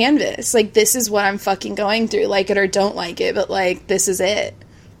on the canvas. Like, this is what I'm fucking going through. Like it or don't like it, but, like, this is it.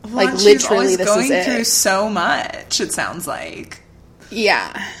 Well, like, literally, this is it. Going through so much, it sounds like.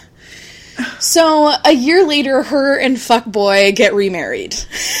 Yeah. So, a year later, her and fuckboy get remarried.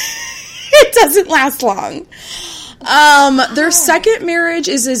 It doesn't last long. Their second marriage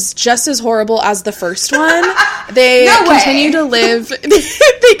is just as horrible as the first one. They continue to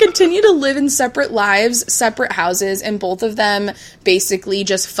live in separate lives, separate houses, and both of them basically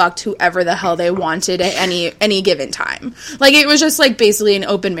just fucked whoever the hell they wanted at any given time. Like, it was just, like, basically an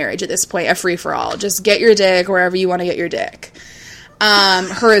open marriage at this point, a free-for-all. Just get your dick wherever you want to get your dick.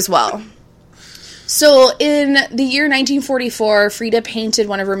 Her as well. So in the year 1944, Frida painted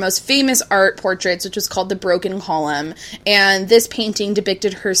one of her most famous art portraits, which was called The Broken Column. And this painting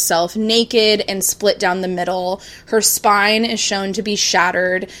depicted herself naked and split down the middle. Her spine is shown to be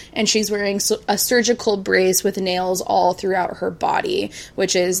shattered, and she's wearing a surgical brace with nails all throughout her body,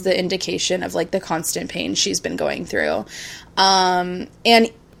 which is the indication of, like, the constant pain she's been going through. And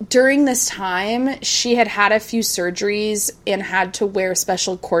during this time, she had had a few surgeries and had to wear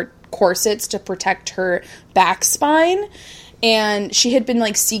special corsets to protect her back spine, and she had been,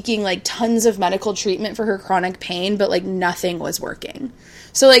 like, seeking, like, tons of medical treatment for her chronic pain, but, like, nothing was working.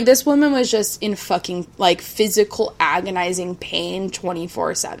 So, like, this woman was just in fucking, like, physical agonizing pain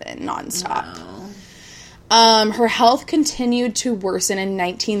 24/7 nonstop. Wow. Her health continued to worsen in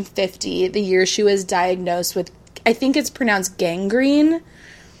 1950, the year she was diagnosed with, I think it's pronounced gangrene,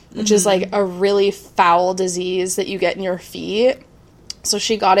 which is, like, a really foul disease that you get in your feet. So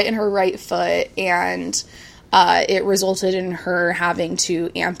she got it in her right foot, and it resulted in her having to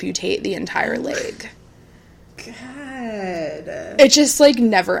amputate the entire leg. God. It just, like,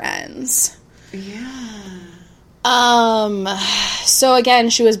 never ends. Yeah. So again,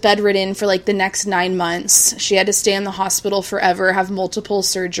 she was bedridden for, like, the next 9 months. She had to stay in the hospital forever, have multiple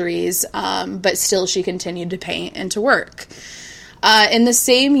surgeries, but still she continued to paint and to work. In the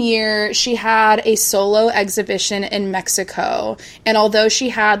same year, she had a solo exhibition in Mexico, and although she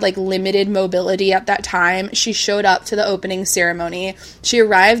had, like, limited mobility at that time, she showed up to the opening ceremony. She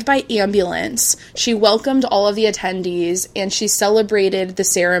arrived by ambulance, she welcomed all of the attendees, and she celebrated the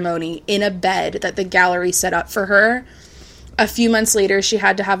ceremony in a bed that the gallery set up for her. A few months later, she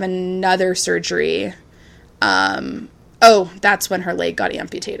had to have another surgery. That's when her leg got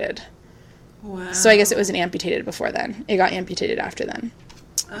amputated. Wow. So I guess it wasn't amputated before then. It got amputated after then.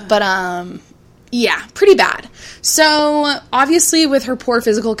 But, yeah, pretty bad. So, obviously, with her poor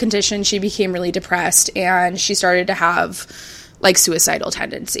physical condition, she became really depressed, and she started to have, like, suicidal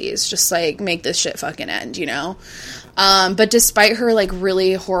tendencies. Just, like, make this shit fucking end, you know? But despite her, like,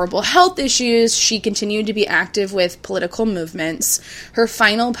 really horrible health issues, she continued to be active with political movements. Her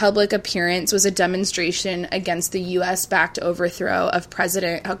final public appearance was a demonstration against the U.S.-backed overthrow of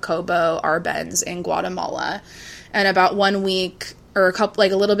President Jacobo Arbenz in Guatemala. And about 1 week, or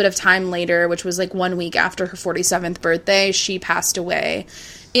a little bit of time later, which was, like, 1 week after her 47th birthday, she passed away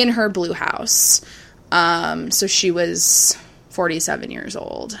in her blue house. So she was 47 years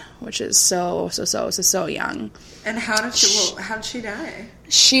old, which is so young. And how did she die?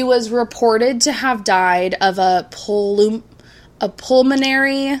 She was reported to have died of a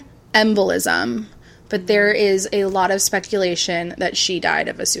pulmonary embolism, but there is a lot of speculation that she died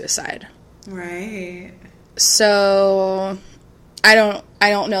of a suicide. Right. So I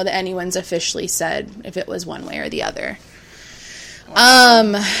don't know that anyone's officially said if it was one way or the other.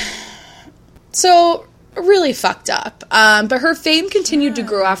 Wow. So really fucked up. But her fame continued to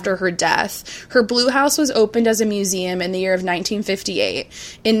grow after her death. Her blue house was opened as a museum in the year of 1958.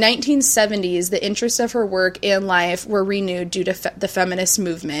 In 1970s, the interests of her work and life were renewed due to the feminist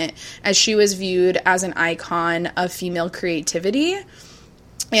movement, as she was viewed as an icon of female creativity.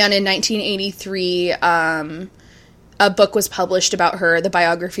 And in 1983, a book was published about her, the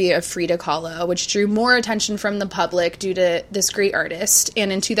biography of Frida Kahlo, which drew more attention from the public due to this great artist.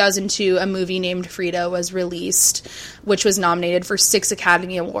 And in 2002, a movie named Frida was released, which was nominated for 6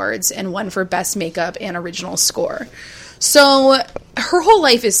 Academy Awards and won for Best Makeup and Original Score. So her whole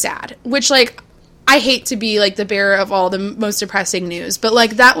life is sad, which, like, I hate to be, like, the bearer of all the most depressing news, but,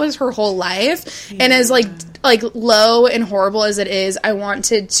 like, that was her whole life. Yeah. And as, like low and horrible as it is, I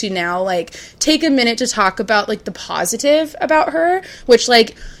wanted to now, like, take a minute to talk about, like, the positive about her, which,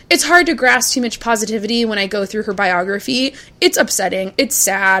 like, it's hard to grasp too much positivity when I go through her biography. It's upsetting. It's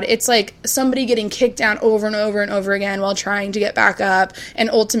sad. It's, like, somebody getting kicked down over and over and over again while trying to get back up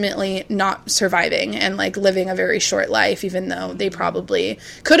and ultimately not surviving and, like, living a very short life, even though they probably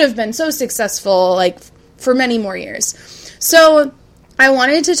could have been so successful, like, for many more years. So I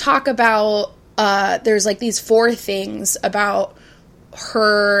wanted to talk about there's, like, these 4 things about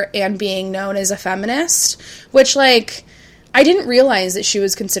her and being known as a feminist, which, like, I didn't realize that she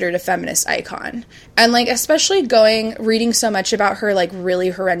was considered a feminist icon. And, like, especially reading so much about her, like,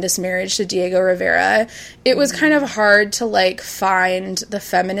 really horrendous marriage to Diego Rivera, it was kind of hard to, like, find the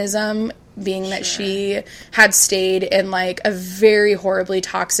feminism, being that she had stayed in, like, a very horribly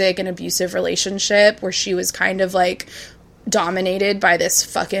toxic and abusive relationship where she was kind of, like, dominated by this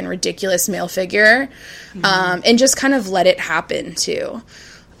fucking ridiculous male figure, and just kind of let it happen too.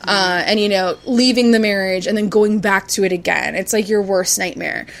 And, you know, leaving the marriage and then going back to it again. It's like your worst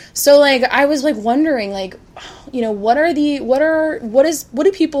nightmare. So, like, I was, like, wondering, like, you know, what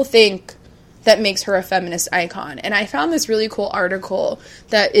do people think that makes her a feminist icon. And I found this really cool article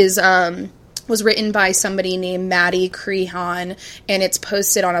that was written by somebody named Maddie Crehan, and it's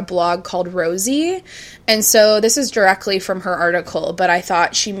posted on a blog called Rosie. And so this is directly from her article, but I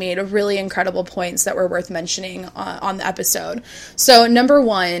thought she made really incredible points that were worth mentioning on the episode. So number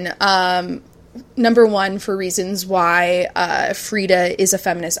one for reasons why Frida is a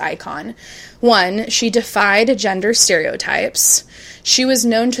feminist icon. One, she defied gender stereotypes. She was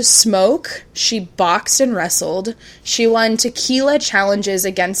known to smoke. She boxed and wrestled. She won tequila challenges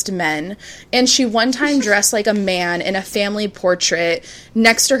against men. And she one time dressed like a man in a family portrait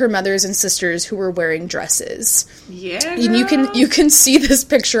next to her mothers and sisters who were wearing dresses. Yeah. And you can see this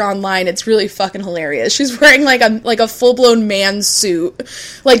picture online. It's really fucking hilarious. She's wearing like a full-blown man suit.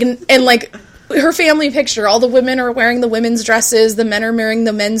 Her family picture, all the women are wearing the women's dresses, the men are wearing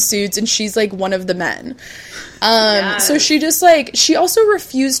the men's suits, and she's like one of the men. Yes. So she also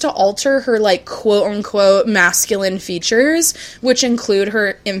refused to alter her like quote unquote masculine features, which include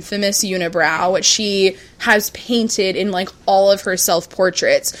her infamous unibrow, which she has painted in like all of her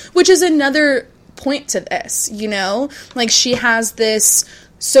self-portraits, which is another point to this, you know? Like she has this,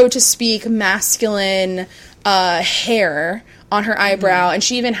 so to speak, masculine hair on her eyebrow, and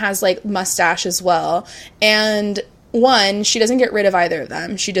she even has like mustache as well. And one, she doesn't get rid of either of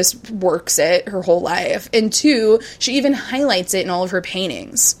them. She just works it her whole life. And two, she even highlights it in all of her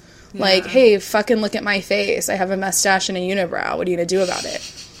paintings. Yeah. Like, hey, fucking look at my face. I have a mustache and a unibrow. What are you going to do about it?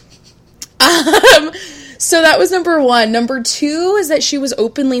 So that was number one. Number two is that she was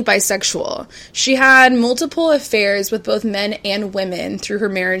openly bisexual. She had multiple affairs with both men and women through her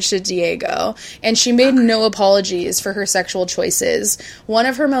marriage to Diego, and she made no apologies for her sexual choices. One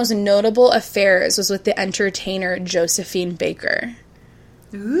of her most notable affairs was with the entertainer Josephine Baker.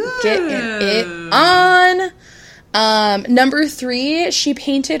 Ooh. Getting it on. Number three, she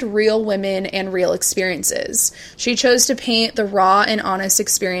painted real women and real experiences. She chose to paint the raw and honest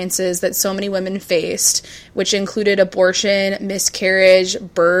experiences that so many women faced, which included abortion, miscarriage,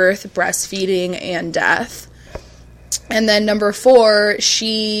 birth, breastfeeding, and death. And then number four,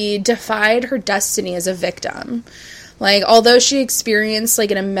 she defied her destiny as a victim. Like, although she experienced, like,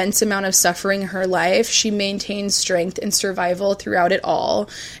 an immense amount of suffering in her life, she maintained strength and survival throughout it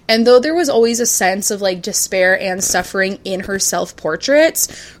all. And though there was always a sense of, like, despair and suffering in her self-portraits,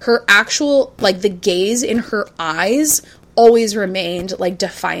 her actual, like, the gaze in her eyes always remained, like,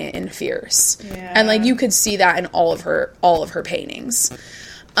 defiant and fierce. Yeah. And, like, you could see that in all of her paintings.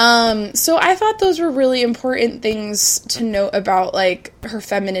 So I thought those were really important things to note about, like, her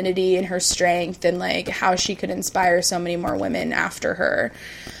femininity and her strength and, like, how she could inspire so many more women after her.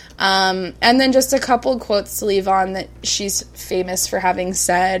 And then just a couple quotes to leave on that she's famous for having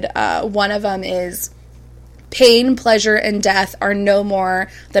said. One of them is, "Pain, pleasure, and death are no more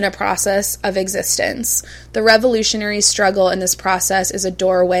than a process of existence. The revolutionary struggle in this process is a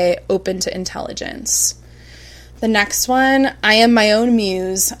doorway open to intelligence." The next one, "I am my own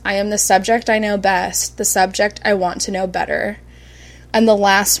muse. I am the subject I know best, the subject I want to know better." And the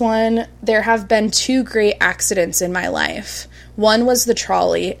last one, "There have been two great accidents in my life. One was the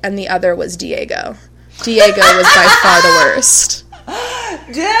trolley, and the other was Diego. Diego was by far the worst."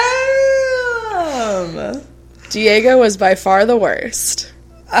 Damn! Diego was by far the worst.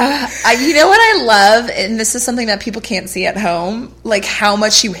 You know what I love, and this is something that people can't see at home, like how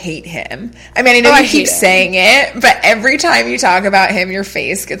much you hate him. I mean, I know you keep saying it, but every time you talk about him, your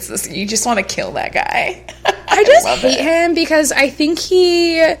face gets this, you just want to kill that guy. I just hate him because I think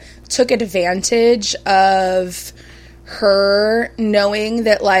he took advantage of her knowing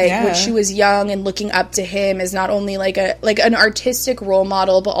that, like, when she was young and looking up to him as not only like an artistic role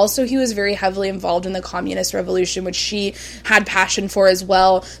model, but also he was very heavily involved in the communist revolution, which she had passion for as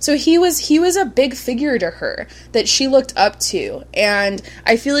well. So he was a big figure to her that she looked up to, and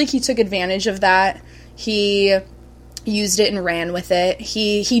I feel like he took advantage of that. He used it and ran with it.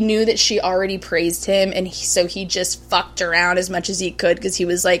 He knew that she already praised him, and so he just fucked around as much as he could because he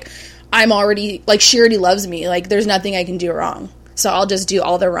was like, I'm already, like, she already loves me. Like, there's nothing I can do wrong. So I'll just do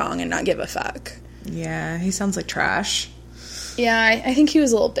all the wrong and not give a fuck. Yeah, he sounds like trash. Yeah, I think he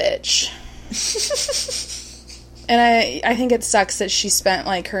was a little bitch. And I think it sucks that she spent,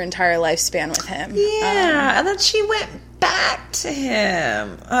 like, her entire lifespan with him. Yeah, and then she went back to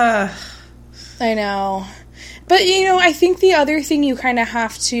him. Ugh. I know. But, you know, I think the other thing you kind of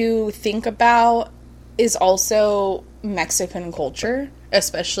have to think about is also Mexican culture,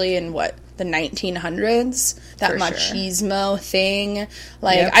 especially in the 1900s, that machismo thing.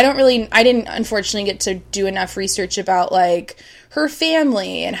 Like, I didn't unfortunately get to do enough research about, like, her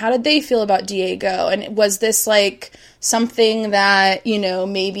family and how did they feel about Diego, and was this, like, something that, you know,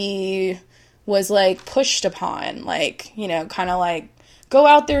 maybe was, like, pushed upon, like, you know, kind of like, go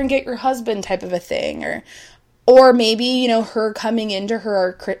out there and get your husband type of a thing, or maybe, you know, her coming into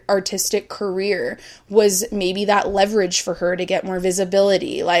her artistic career was maybe that leverage for her to get more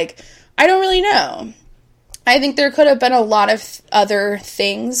visibility. Like, I don't really know. I think there could have been a lot of other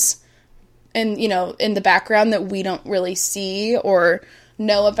things in, you know, in the background that we don't really see or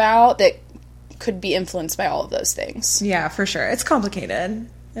know about that could be influenced by all of those things. Yeah, for sure. It's complicated.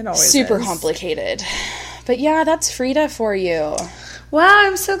 It always Super is. complicated. But yeah, that's Frida for you. Wow,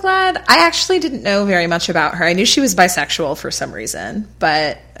 I'm so glad. I actually didn't know very much about her. I knew she was bisexual for some reason,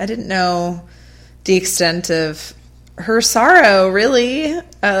 but I didn't know the extent of her sorrow, really.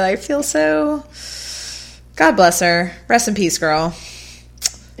 I feel so... God bless her. Rest in peace, girl.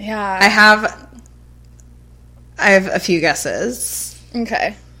 Yeah. I have a few guesses.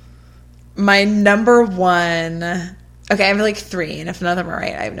 Okay. My number one... Okay, I have like 3, and if none of them are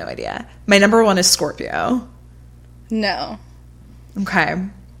right, I have no idea. My number 1 is Scorpio. No. Okay.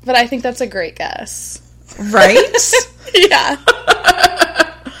 But I think that's a great guess. Right? Yeah.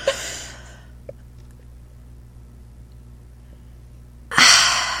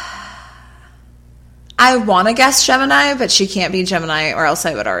 I want to guess Gemini, but she can't be Gemini, or else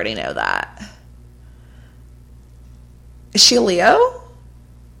I would already know that. Is she a Leo?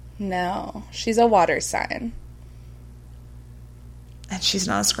 No. She's a water sign. And she's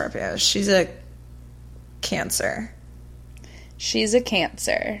not a Scorpio. She's a Cancer. She's a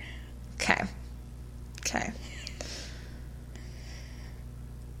Cancer. Okay.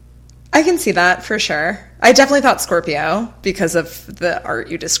 I can see that for sure. I definitely thought Scorpio because of the art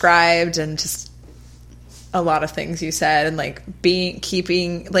you described and just a lot of things you said, and like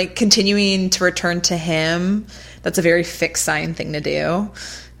continuing to return to him. That's a very fixed sign thing to do.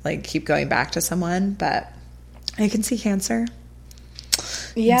 Like keep going back to someone, but I can see Cancer.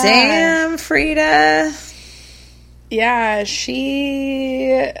 Yeah. Damn, Frida. Yeah,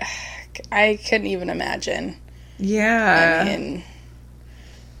 I couldn't even imagine. Yeah. I mean,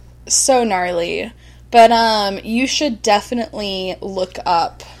 so gnarly. But you should definitely look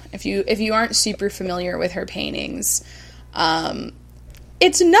up, if you aren't super familiar with her paintings,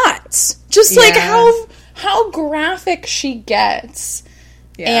 it's nuts. Just like how graphic she gets.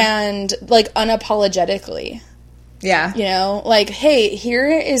 Yeah. And like unapologetically. Yeah. You know, like, hey, here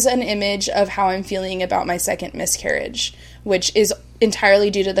is an image of how I'm feeling about my second miscarriage, which is entirely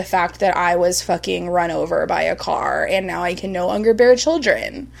due to the fact that I was fucking run over by a car and now I can no longer bear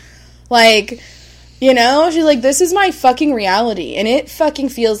children. Like, you know, she's like, this is my fucking reality and it fucking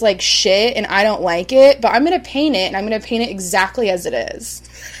feels like shit and I don't like it, but I'm going to paint it and I'm going to paint it exactly as it is.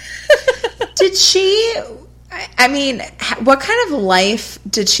 Did she... I mean, what kind of life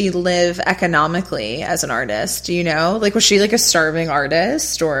did she live economically as an artist? Do you know? Like, was she like a starving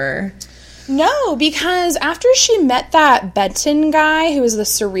artist or... No, because after she met that Benton guy who was the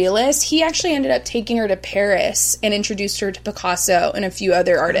surrealist, he actually ended up taking her to Paris and introduced her to Picasso and a few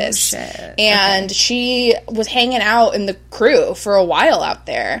other artists. Oh, shit. And she was hanging out in the crew for a while out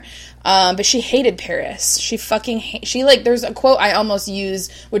there. But she hated Paris. She like, there's a quote I almost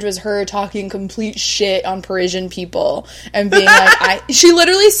used, which was her talking complete shit on Parisian people and being like, she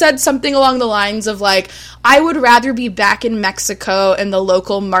literally said something along the lines of like, I would rather be back in Mexico in the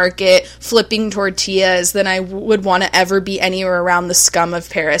local market flipping tortillas than I would want to ever be anywhere around the scum of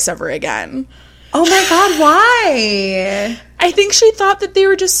Paris ever again. Oh my God, why? I think she thought that they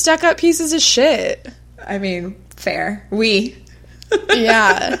were just stuck up pieces of shit. I mean, fair.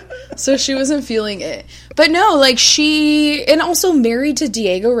 Yeah. So she wasn't feeling it. But no, like and also married to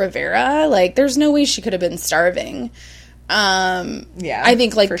Diego Rivera, like there's no way she could have been starving. Yeah. I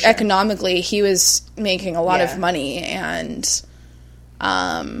think like for sure. economically he was making a lot of money and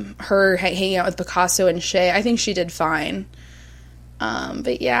her hanging out with Picasso and Shea, I think she did fine.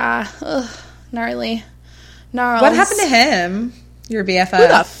 But yeah, gnarly. Gnarls. What happened to him? Your BFF? Who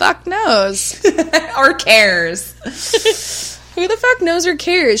the fuck knows? Or cares? Who the fuck knows or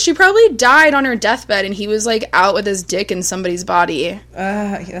cares? She probably died on her deathbed and he was like out with his dick in somebody's body.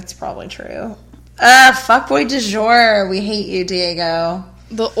 That's probably true. Fuckboy du jour. We hate you, Diego.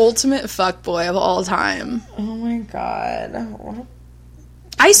 The ultimate fuckboy of all time. Oh my God.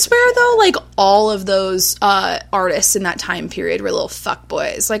 I swear though, like all of those artists in that time period were little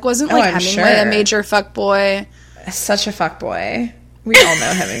fuckboys. Like wasn't like Hemingway a major fuckboy? Such a fuckboy. We all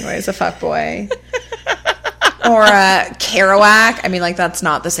know Hemingway's a fuckboy. Or Kerouac. I mean, like, that's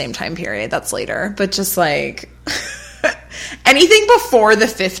not the same time period. That's later. But just, like, anything before the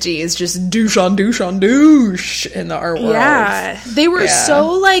 50s, just douche on douche on douche in the art world. Yeah. They were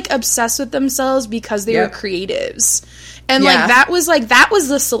so, like, obsessed with themselves because they were creatives. And Yeah. that was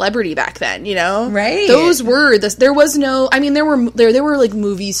the celebrity back then, you know? Right. Those were there was no, I mean, there were like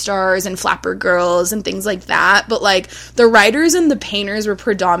movie stars and flapper girls and things like that, but like the writers and the painters were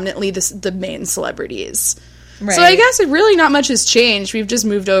predominantly the main celebrities. Right. So I guess really not much has changed. We've just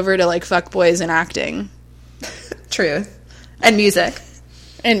moved over to like fuckboys and acting. Truth. And music.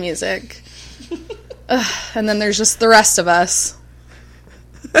 And music. And then there's just the rest of us.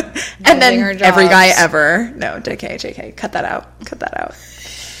 And then our jobs. every guy ever. No, JK. Cut that out.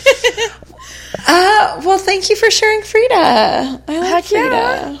 Well, thank you for sharing Frida. I like Heck Frida.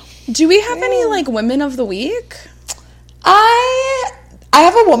 yeah. Do we have any like women of the week? I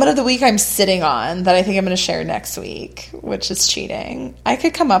have a woman of the week I'm sitting on that I think I'm going to share next week, which is cheating. I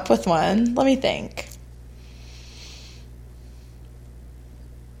could come up with one. Let me think.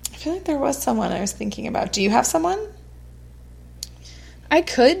 I feel like there was someone I was thinking about. Do you have someone? I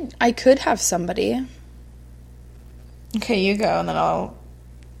could have somebody. Okay, you go, and then I'll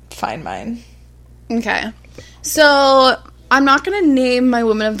find mine. Okay. So I'm not going to name my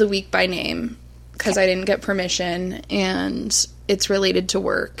woman of the week by name because I didn't get permission and it's related to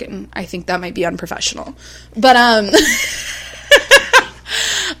work and I think that might be unprofessional. But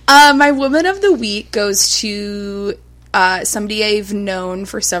my woman of the week goes to somebody I've known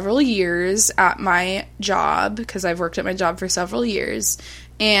for several years at my job because I've worked at my job for several years.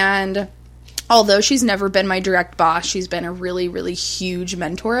 And although she's never been my direct boss, she's been a really, really huge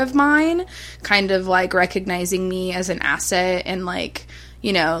mentor of mine, kind of like recognizing me as an asset and like,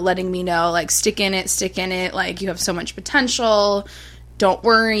 you know, letting me know like stick in it, like you have so much potential. Don't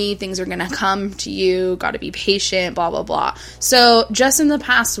worry, things are going to come to you, got to be patient, blah, blah, blah. So just in the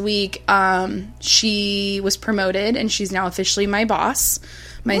past week, she was promoted and she's now officially my boss,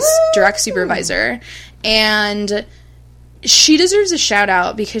 my direct supervisor. And she deserves a shout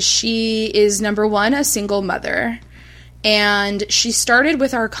out because she is, number one, a single mother. And she started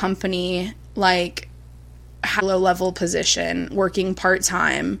with our company like a low-level position, working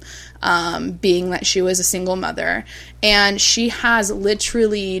part-time, being that she was a single mother. And she has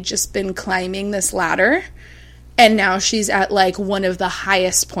literally just been climbing this ladder, and now she's at, like, one of the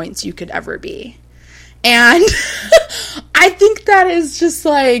highest points you could ever be. And I think that is just,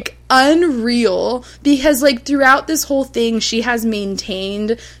 like, unreal, because, like, throughout this whole thing, she has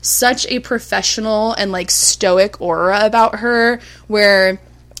maintained such a professional and, like, stoic aura about her, where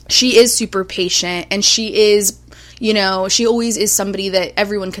she is super patient, and she is, you know, she always is somebody that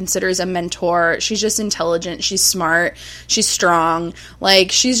everyone considers a mentor. She's just intelligent, she's smart, she's strong.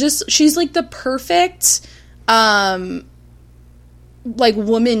 Like, she's like the perfect, like,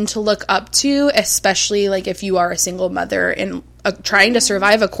 woman to look up to, especially, like, if you are a single mother and trying to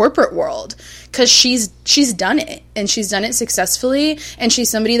survive a corporate world, because she's done it, and she's done it successfully, and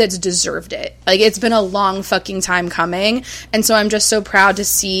she's somebody that's deserved it. Like, it's been a long fucking time coming, and so I'm just so proud to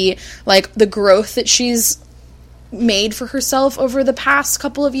see, like, the growth that she's made for herself over the past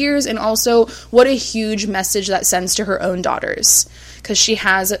couple of years, and also what a huge message that sends to her own daughters, because she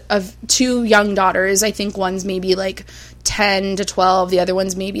has two young daughters. I think one's maybe like 10 to 12, the other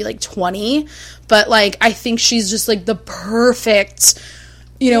one's maybe like 20, but like I think she's just like the perfect,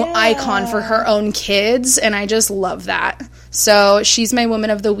 you know, icon for her own kids, and I just love that. So she's my woman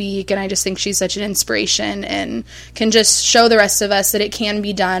of the week, and I just think she's such an inspiration and can just show the rest of us that it can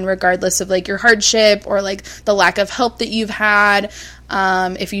be done regardless of like your hardship or like the lack of help that you've had,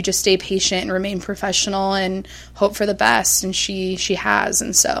 if you just stay patient and remain professional and hope for the best, and she has.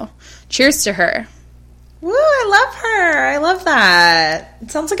 And so cheers to her. Woo, I love her. I love that.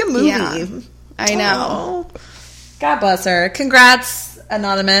 It sounds like a movie. Yeah, I know. Oh. God bless her. Congrats,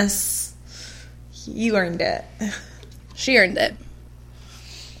 Anonymous. You earned it. She earned it.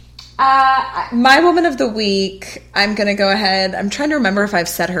 My woman of the week, I'm going to go ahead. I'm trying to remember if I've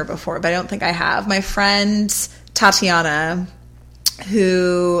said her before, but I don't think I have. My friend Tatiana,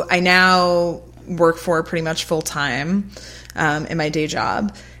 who I now work for pretty much full time in my day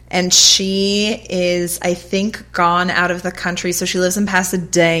job. And she is, I think, gone out of the country. So she lives in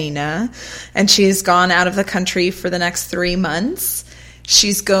Pasadena, and she's gone out of the country for the next 3 months.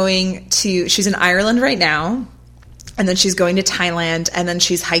 She's in Ireland right now, and then she's going to Thailand, and then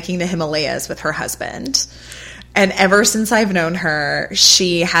she's hiking the Himalayas with her husband. And ever since I've known her,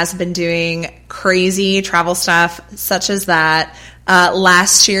 she has been doing crazy travel stuff, such as that.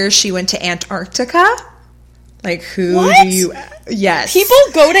 Last year, she went to Antarctica. Like, who what? do you... Yes. People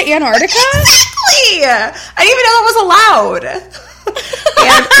go to Antarctica? Exactly! I didn't even know that was allowed.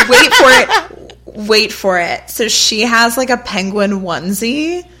 And wait for it. So she has, like, a penguin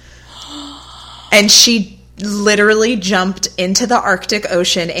onesie. And she literally jumped into the Arctic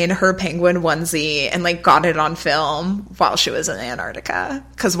Ocean in her penguin onesie and like got it on film while she was in Antarctica.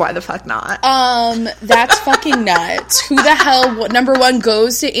 Because why the fuck not? That's fucking nuts. Who the hell, number one,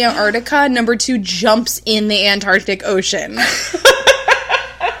 goes to Antarctica, number two, jumps in the Antarctic Ocean?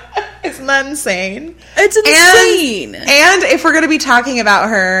 Isn't that insane? It's insane. And if we're going to be talking about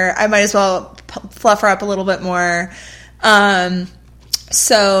her, I might as well fluff her up a little bit more.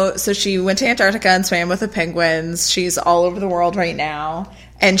 So she went to Antarctica and swam with the penguins. She's all over the world right now.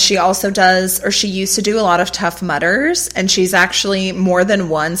 And she also does, or she used to do a lot of Tough Mudders. And she's actually more than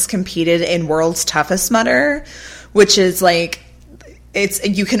once competed in World's Toughest Mudder, which is like,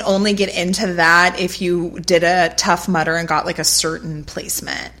 you can only get into that if you did a Tough Mudder and got like a certain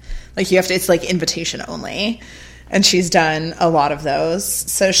placement. Like you have to, it's like invitation only. And she's done a lot of those.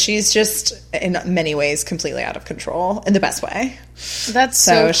 So she's just, in many ways, completely out of control in the best way. That's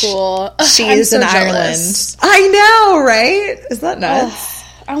so cool. She is in Ireland. I know, right? Is that nuts?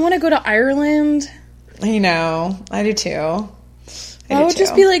 Oh, I want to go to Ireland. I know. I do too. That would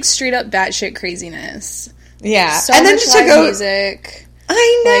just be like straight up batshit craziness. Yeah. So and then much just to live go music.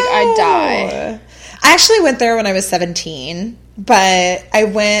 I know. Like, I'd die. I actually went there when I was 17. But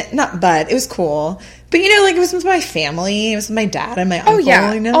it was cool. But, you know, like, it was with my family. It was with my dad and my uncle. Oh,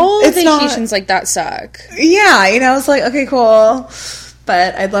 yeah. You know? All vacations like that suck. Yeah, you know, I was like, okay, cool.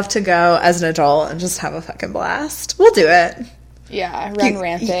 But I'd love to go as an adult and just have a fucking blast. We'll do it. Yeah,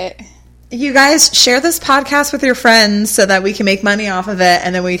 rampant. You guys share this podcast with your friends so that we can make money off of it,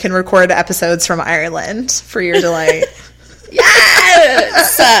 and then we can record episodes from Ireland for your delight.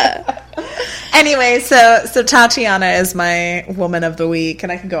 Yes! Anyway, so Tatiana is my woman of the week,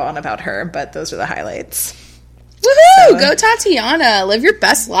 and I can go on about her, but those are the highlights. Woohoo! Go Tatiana. Live your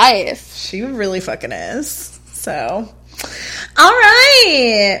best life. She really fucking is. So, all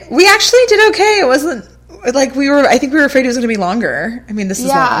right. We actually did okay. It wasn't like I think we were afraid it was going to be longer. I mean, this is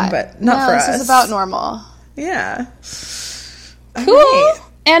long, but not for us. This is about normal. Yeah. Cool. Right.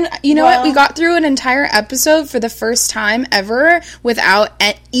 And you know what? We got through an entire episode for the first time ever without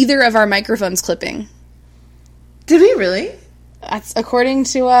either of our microphones clipping. Did we really? That's according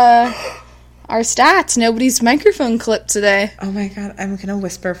to our stats. Nobody's microphone clipped today. Oh my god! I'm gonna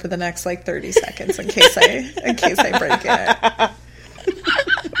whisper for the next like 30 seconds in case I break it.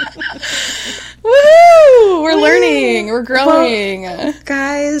 Woo! We're learning. We're growing. Well,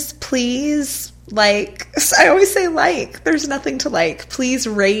 guys, please. I always say there's nothing to like. Please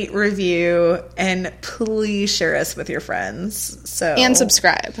rate, review, and please share us with your friends. And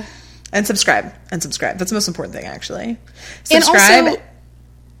subscribe. That's the most important thing, actually. Subscribe. And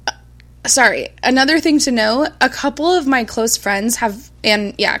also, another thing to know, a couple of my close friends have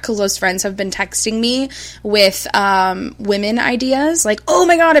been texting me with women ideas. Like, oh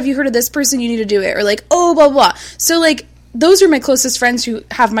my god, have you heard of this person? You need to do it. Or like, oh, blah, blah. So, like, those are my closest friends who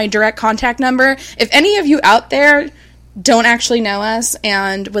have my direct contact number. If any of you out there don't actually know us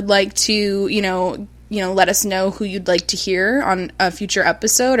and would like to, let us know who you'd like to hear on a future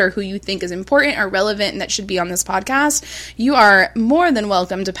episode or who you think is important or relevant and that should be on this podcast, you are more than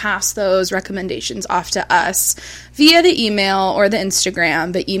welcome to pass those recommendations off to us via the email or the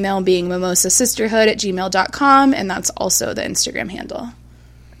Instagram, but email being mimosasisterhood@gmail.com, and that's also the Instagram handle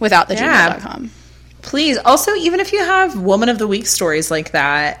without the gmail.com. Please. Also, even if you have Woman of the Week stories like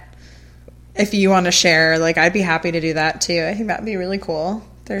that, if you want to share, I'd be happy to do that too. I think that'd be really cool.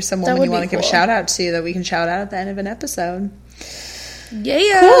 There's some woman you want to give a shout out to that we can shout out at the end of an episode.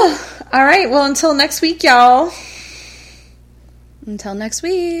 Yeah. Cool. All right. Well, until next week, y'all. Until next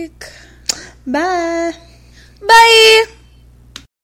week. Bye. Bye.